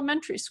was in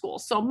elementary school.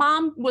 So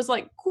mom was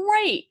like,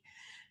 great.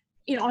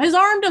 His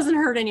arm doesn't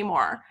hurt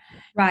anymore.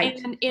 Right.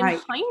 And in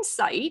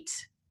hindsight,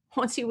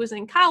 once he was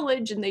in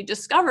college and they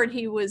discovered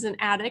he was an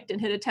addict and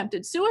had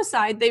attempted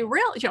suicide, they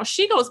realized,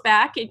 she goes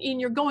back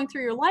and you're going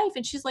through your life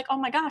and she's like, oh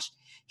my gosh,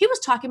 he was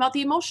talking about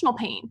the emotional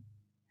pain.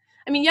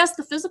 I mean, yes,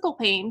 the physical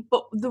pain,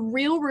 but the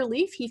real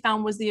relief he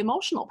found was the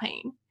emotional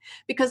pain.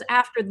 Because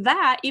after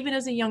that, even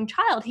as a young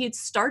child, he had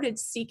started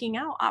seeking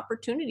out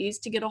opportunities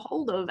to get a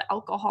hold of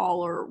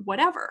alcohol or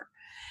whatever.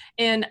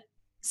 And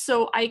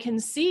so I can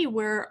see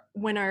where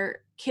when our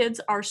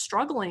kids are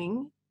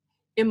struggling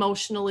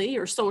emotionally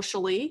or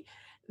socially,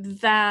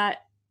 that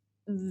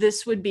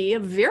this would be a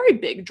very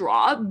big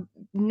draw.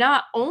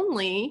 Not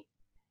only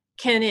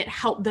can it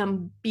help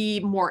them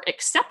be more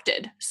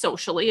accepted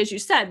socially? As you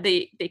said,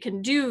 they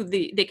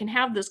can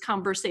have this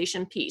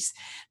conversation piece.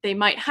 They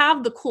might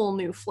have the cool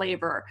new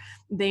flavor.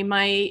 They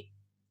might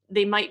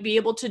be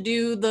able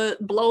to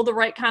blow the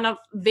right kind of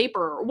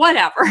vapor or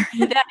whatever.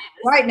 That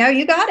is. Right. No,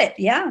 you got it.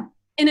 Yeah.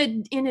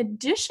 In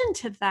addition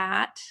to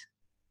that,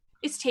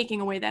 it's taking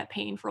away that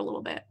pain for a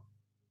little bit.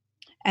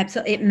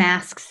 Absolutely. It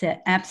masks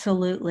it.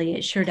 Absolutely.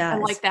 It sure does. I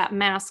like that.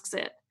 Masks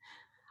it.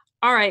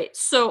 All right.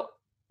 So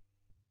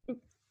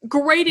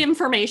great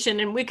information,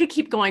 and we could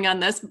keep going on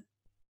this.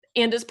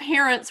 And as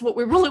parents, what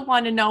we really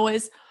want to know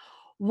is,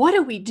 what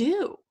do we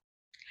do?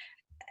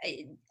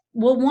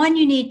 Well, one,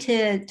 you need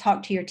to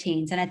talk to your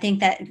teens. And I think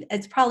that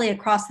it's probably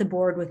across the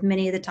board with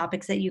many of the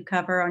topics that you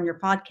cover on your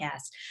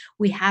podcast.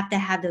 We have to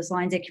have those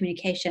lines of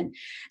communication.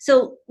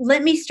 So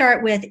let me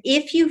start with,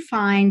 if you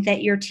find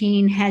that your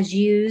teen has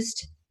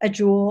used a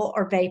Juul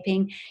or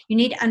vaping, you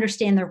need to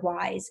understand their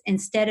whys.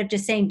 Instead of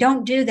just saying,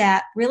 don't do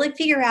that, really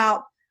figure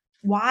out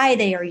why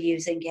they are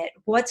using it,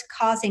 what's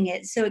causing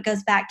it. So it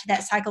goes back to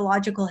that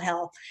psychological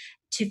health,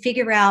 to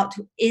figure out,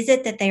 is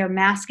it that they are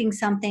masking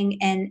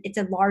something and it's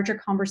a larger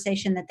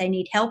conversation that they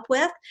need help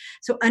with?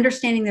 So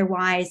understanding their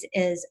whys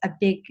is a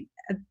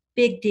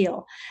big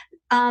deal.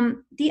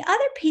 The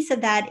other piece of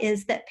that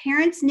is that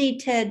parents need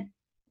to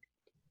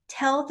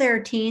tell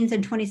their teens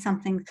and 20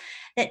 somethings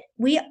that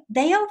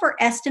they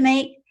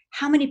overestimate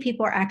how many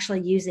people are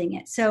actually using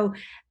it. So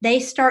they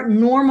start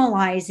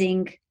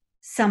normalizing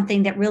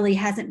something that really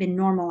hasn't been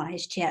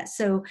normalized yet.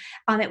 So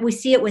we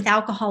see it with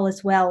alcohol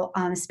as well,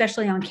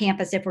 especially on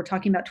campus. If we're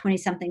talking about 20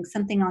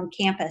 something on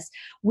campus,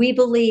 we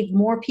believe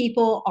more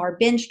people are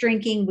binge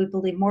drinking. We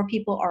believe more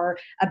people are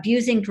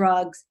abusing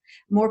drugs.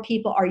 More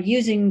people are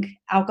using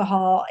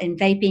alcohol and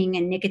vaping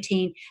and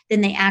nicotine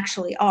than they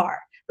actually are.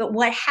 But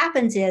what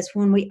happens is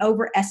when we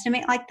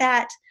overestimate like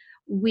that,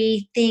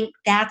 we think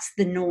that's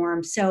the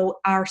norm. So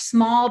our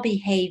small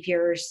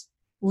behaviors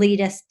lead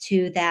us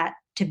to that,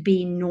 to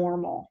be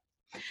normal.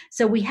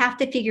 So we have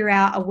to figure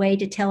out a way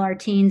to tell our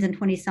teens and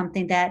 20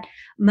 something that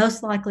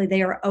most likely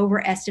they are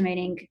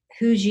overestimating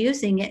who's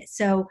using it.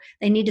 So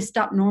they need to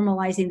stop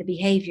normalizing the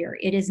behavior.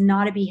 It is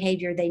not a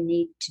behavior they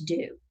need to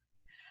do.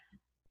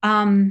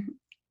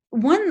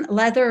 One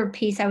other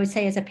piece I would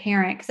say as a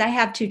parent, because I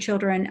have 2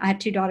 children, I have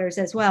 2 daughters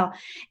as well,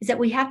 is that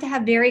we have to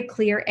have very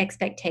clear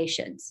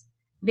expectations.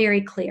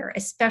 Very clear,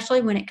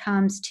 especially when it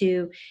comes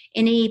to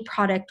any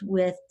product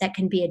that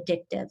can be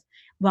addictive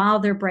while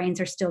their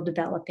brains are still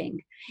developing.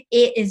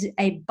 It is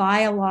a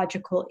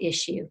biological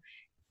issue.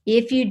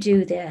 If you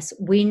do this,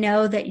 we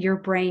know that your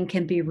brain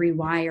can be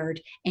rewired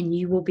and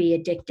you will be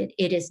addicted.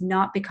 It is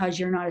not because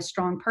you're not a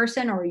strong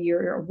person or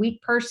you're a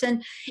weak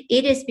person.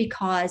 It is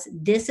because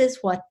this is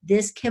what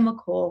this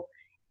chemical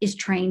is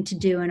trained to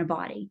do in a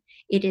body.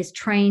 It is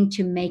trained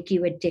to make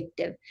you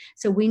addictive.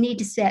 So we need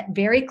to set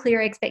very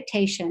clear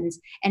expectations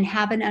and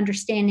have an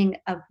understanding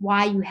of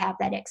why you have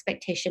that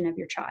expectation of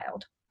your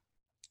child.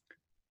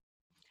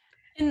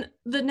 And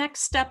the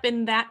next step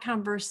in that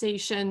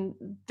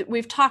conversation that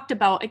we've talked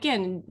about,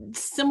 again,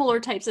 similar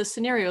types of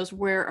scenarios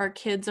where our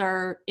kids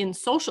are in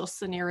social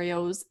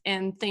scenarios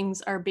and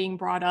things are being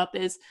brought up,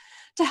 is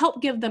to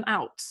help give them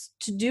outs,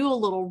 to do a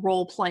little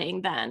role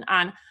playing then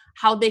on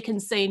how they can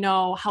say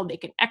no, how they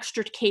can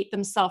extricate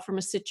themselves from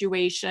a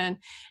situation.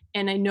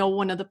 And I know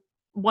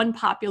one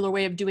popular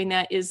way of doing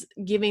that is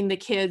giving the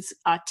kids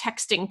a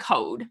texting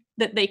code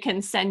that they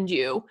can send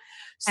you.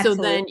 So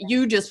Absolutely. then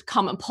you just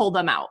come and pull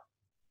them out.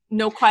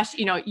 No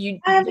question, I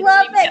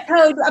love that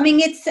code. I mean,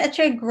 it's such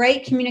a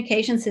great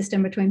communication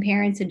system between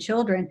parents and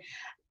children.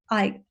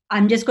 Like,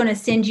 I'm just going to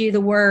send you the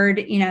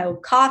word,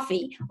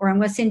 coffee, or I'm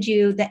going to send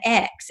you the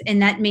X.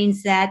 And that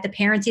means that the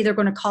parent's either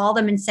going to call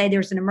them and say,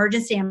 there's an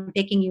emergency, I'm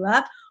picking you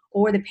up,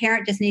 or the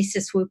parent just needs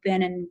to swoop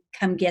in and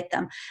come get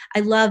them.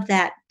 I love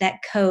that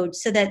code,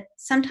 so that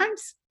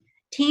sometimes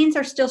teens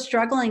are still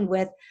struggling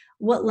with,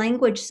 what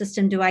language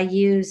system do I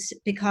use,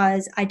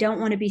 because I don't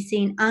want to be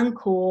seen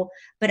uncool,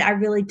 but I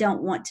really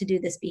don't want to do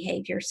this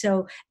behavior.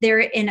 So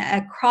they're in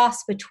a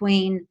cross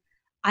between,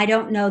 I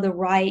don't know the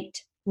right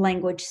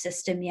language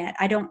system yet.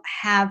 I don't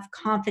have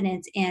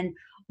confidence in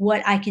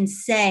what I can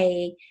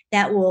say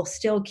that will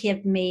still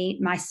give me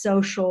my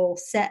social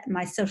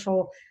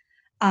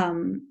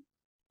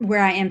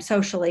where I am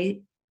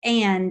socially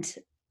and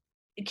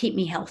keep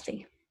me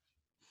healthy.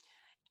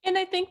 And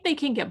I think they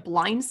can get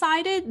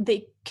blindsided.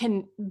 They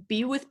can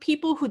be with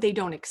people who they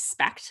don't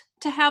expect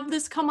to have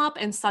this come up,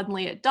 and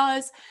suddenly it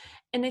does.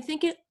 And I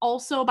think it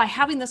also, by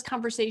having this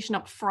conversation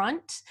up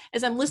front,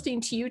 as I'm listening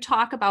to you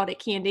talk about it,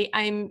 Candy,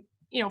 I'm,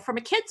 from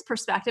a kid's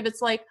perspective,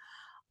 it's like,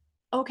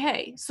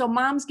 okay, so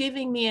mom's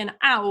giving me an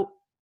out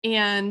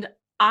and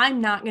I'm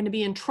not going to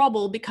be in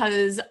trouble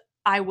because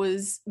I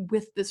was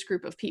with this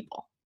group of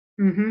people.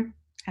 Mm-hmm.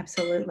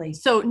 Absolutely.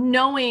 So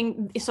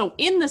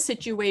in the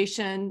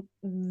situation,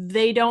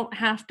 they don't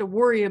have to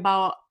worry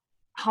about,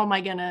 how am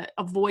I going to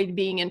avoid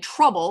being in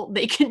trouble?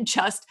 They can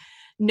just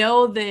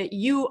know that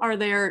you are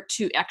there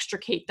to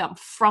extricate them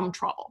from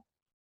trouble.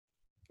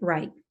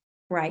 Right.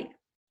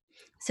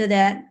 So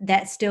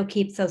that still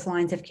keeps those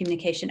lines of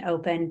communication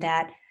open,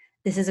 that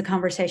this is a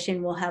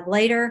conversation we'll have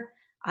later.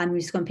 I'm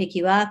just going to pick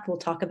you up. We'll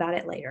talk about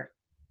it later.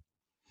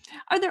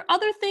 Are there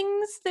other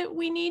things that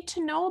we need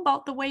to know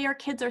about the way our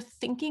kids are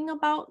thinking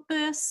about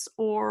this,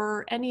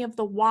 or any of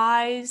the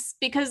whys?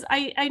 Because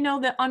I know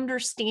that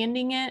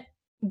understanding it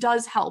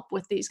does help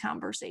with these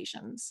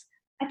conversations.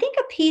 I think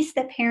a piece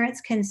that parents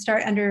can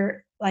start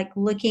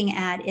looking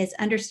at is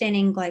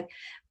understanding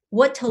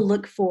what to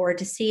look for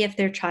to see if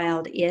their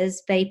child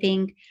is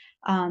vaping.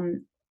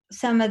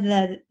 Some of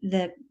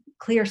the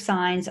clear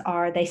signs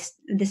are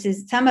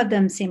some of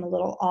them seem a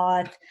little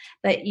odd,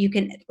 but you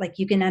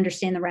can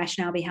understand the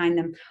rationale behind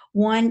them.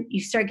 One,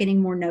 you start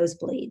getting more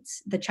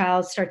nosebleeds. The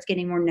child starts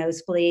getting more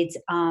nosebleeds.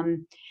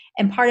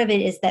 And part of it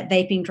is that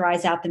vaping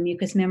dries out the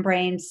mucous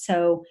membranes.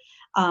 So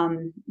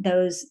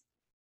the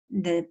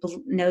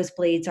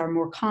nosebleeds are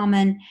more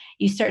common.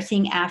 You start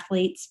seeing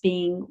athletes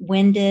being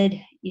winded.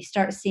 You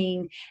start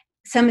seeing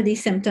some of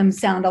these symptoms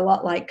sound a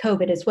lot like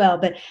COVID as well,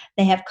 but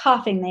they have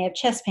coughing, they have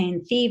chest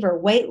pain, fever,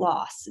 weight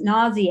loss,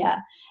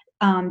 nausea,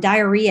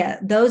 diarrhea.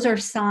 Those are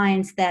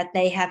signs that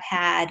they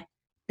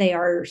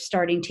are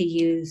starting to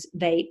use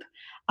vape.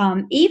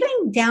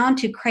 Even down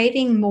to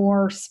craving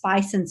more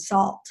spice and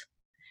salt.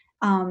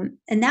 And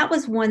that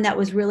was one that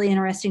was really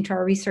interesting to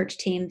our research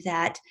team,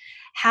 that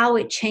how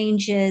it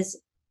changes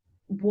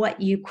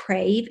what you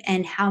crave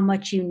and how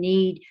much you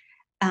need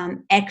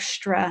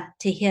extra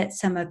to hit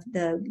some of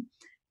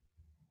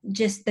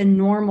just the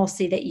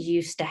normalcy that you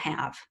used to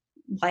have,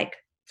 like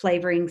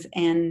flavorings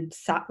and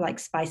like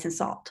spice and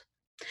salt.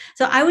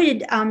 So I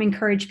would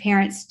encourage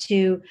parents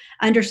to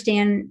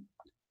understand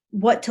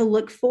what to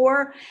look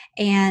for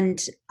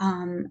and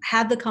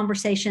have the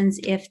conversations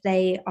if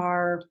they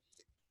are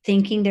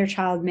thinking their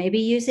child may be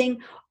using,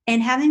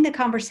 and having the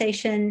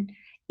conversation,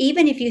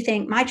 even if you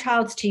think my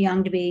child's too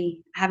young to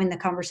be having the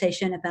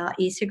conversation about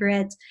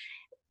e-cigarettes.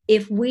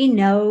 If we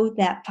know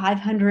that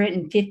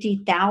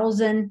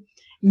 550,000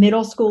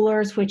 middle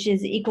schoolers, which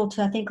is equal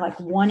to, I think, like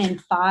 1 in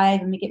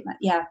 5,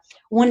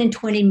 1 in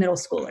 20 middle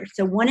schoolers.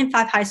 So 1 in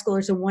 5 high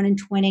schoolers and 1 in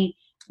 20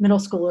 middle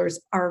schoolers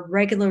are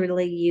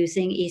regularly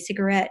using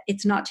e-cigarette.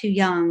 It's not too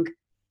young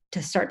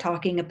to start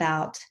talking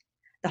about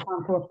the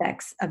harmful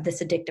effects of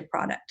this addictive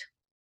product.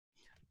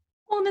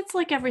 Well, and it's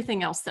like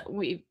everything else that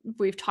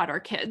we've taught our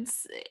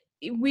kids.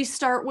 We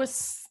start with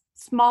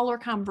smaller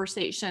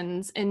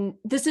conversations, and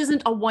this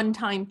isn't a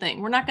one-time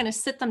thing. We're not going to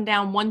sit them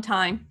down one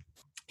time,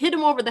 hit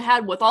them over the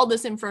head with all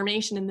this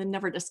information, and then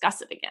never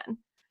discuss it again.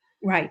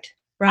 Right.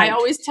 I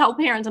always tell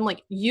parents, I'm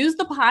like, use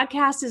the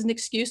podcast as an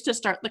excuse to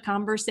start the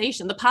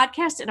conversation. The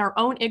podcast in our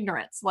own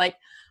ignorance. Like,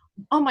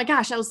 oh my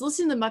gosh, I was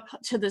listening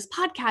to this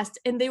podcast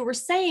and they were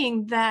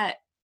saying that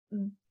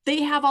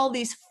they have all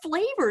these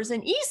flavors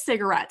in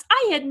e-cigarettes.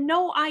 I had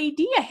no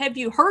idea. Have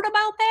you heard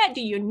about that?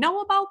 Do you know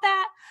about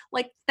that?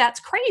 Like, that's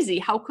crazy.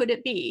 How could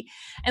it be?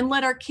 And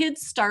let our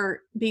kids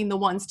start being the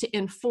ones to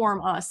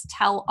inform us,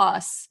 tell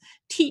us,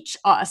 teach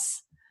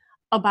us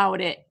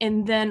about it,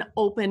 and then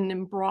open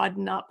and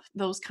broaden up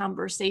those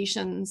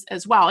conversations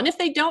as well. And if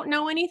they don't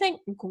know anything,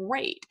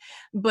 great,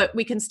 but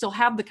we can still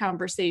have the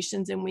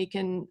conversations and we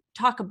can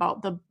talk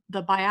about the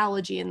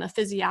biology and the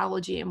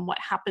physiology and what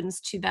happens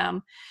to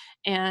them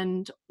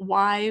and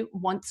why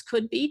once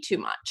could be too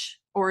much.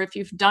 Or if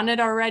you've done it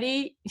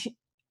already,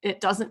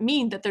 it doesn't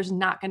mean that there's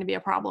not going to be a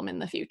problem in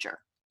the future.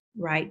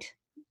 Right.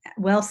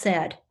 Well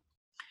said.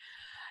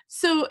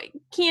 So,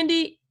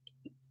 Candy,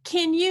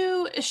 can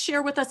you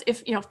share with us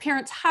if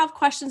parents have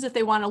questions, if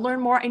they want to learn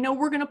more? I know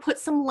we're going to put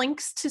some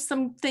links to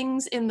some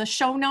things in the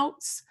show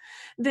notes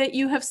that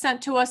you have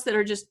sent to us that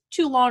are just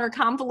too long or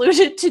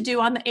convoluted to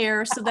do on the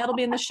air. So that'll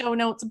be in the show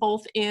notes,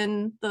 both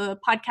in the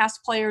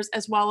podcast players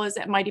as well as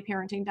at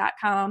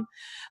mightyparenting.com.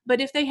 But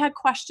if they had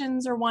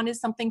questions or wanted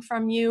something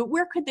from you,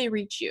 where could they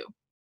reach you?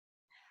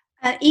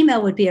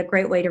 Email would be a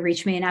great way to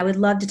reach me, and I would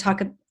love to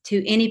talk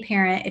to any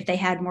parent if they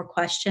had more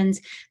questions.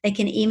 They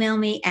can email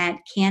me at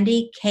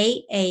Candy,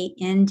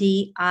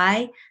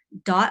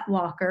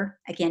 KANDI.Walker,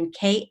 again,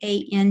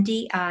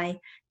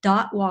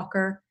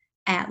 KANDI.Walker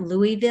at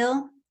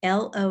Louisville,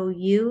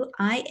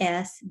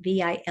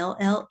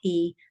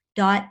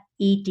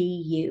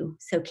 LOUISVILLE.edu.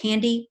 So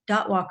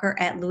Candy.Walker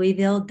at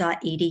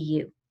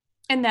Louisville.edu.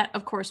 And that,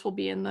 of course, will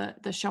be in the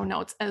show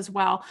notes as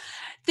well.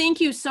 Thank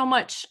you so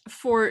much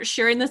for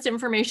sharing this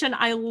information.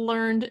 I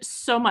learned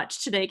so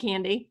much today,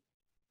 Candy.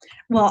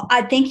 Well,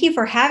 I thank you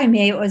for having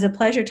me. It was a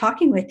pleasure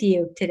talking with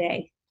you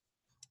today.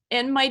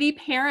 And Mighty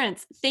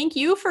Parents, thank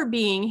you for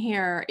being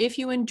here. If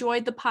you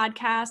enjoyed the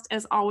podcast,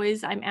 as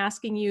always, I'm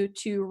asking you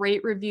to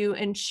rate, review,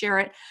 and share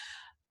it.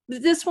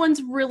 This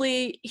one's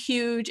really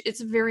huge.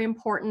 It's very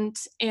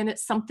important. And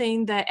it's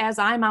something that as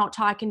I'm out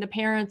talking to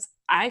parents,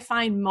 I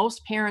find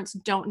most parents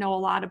don't know a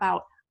lot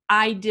about.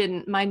 I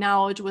didn't. My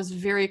knowledge was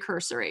very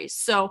cursory.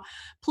 So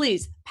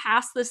please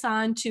pass this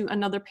on to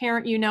another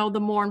parent. The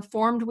more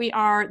informed we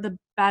are, the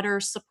better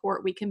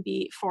support we can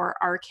be for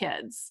our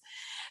kids.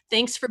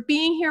 Thanks for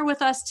being here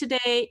with us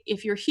today.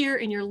 If you're here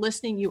and you're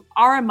listening, you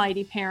are a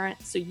mighty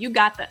parent. So you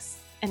got this.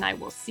 And I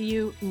will see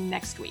you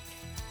next week.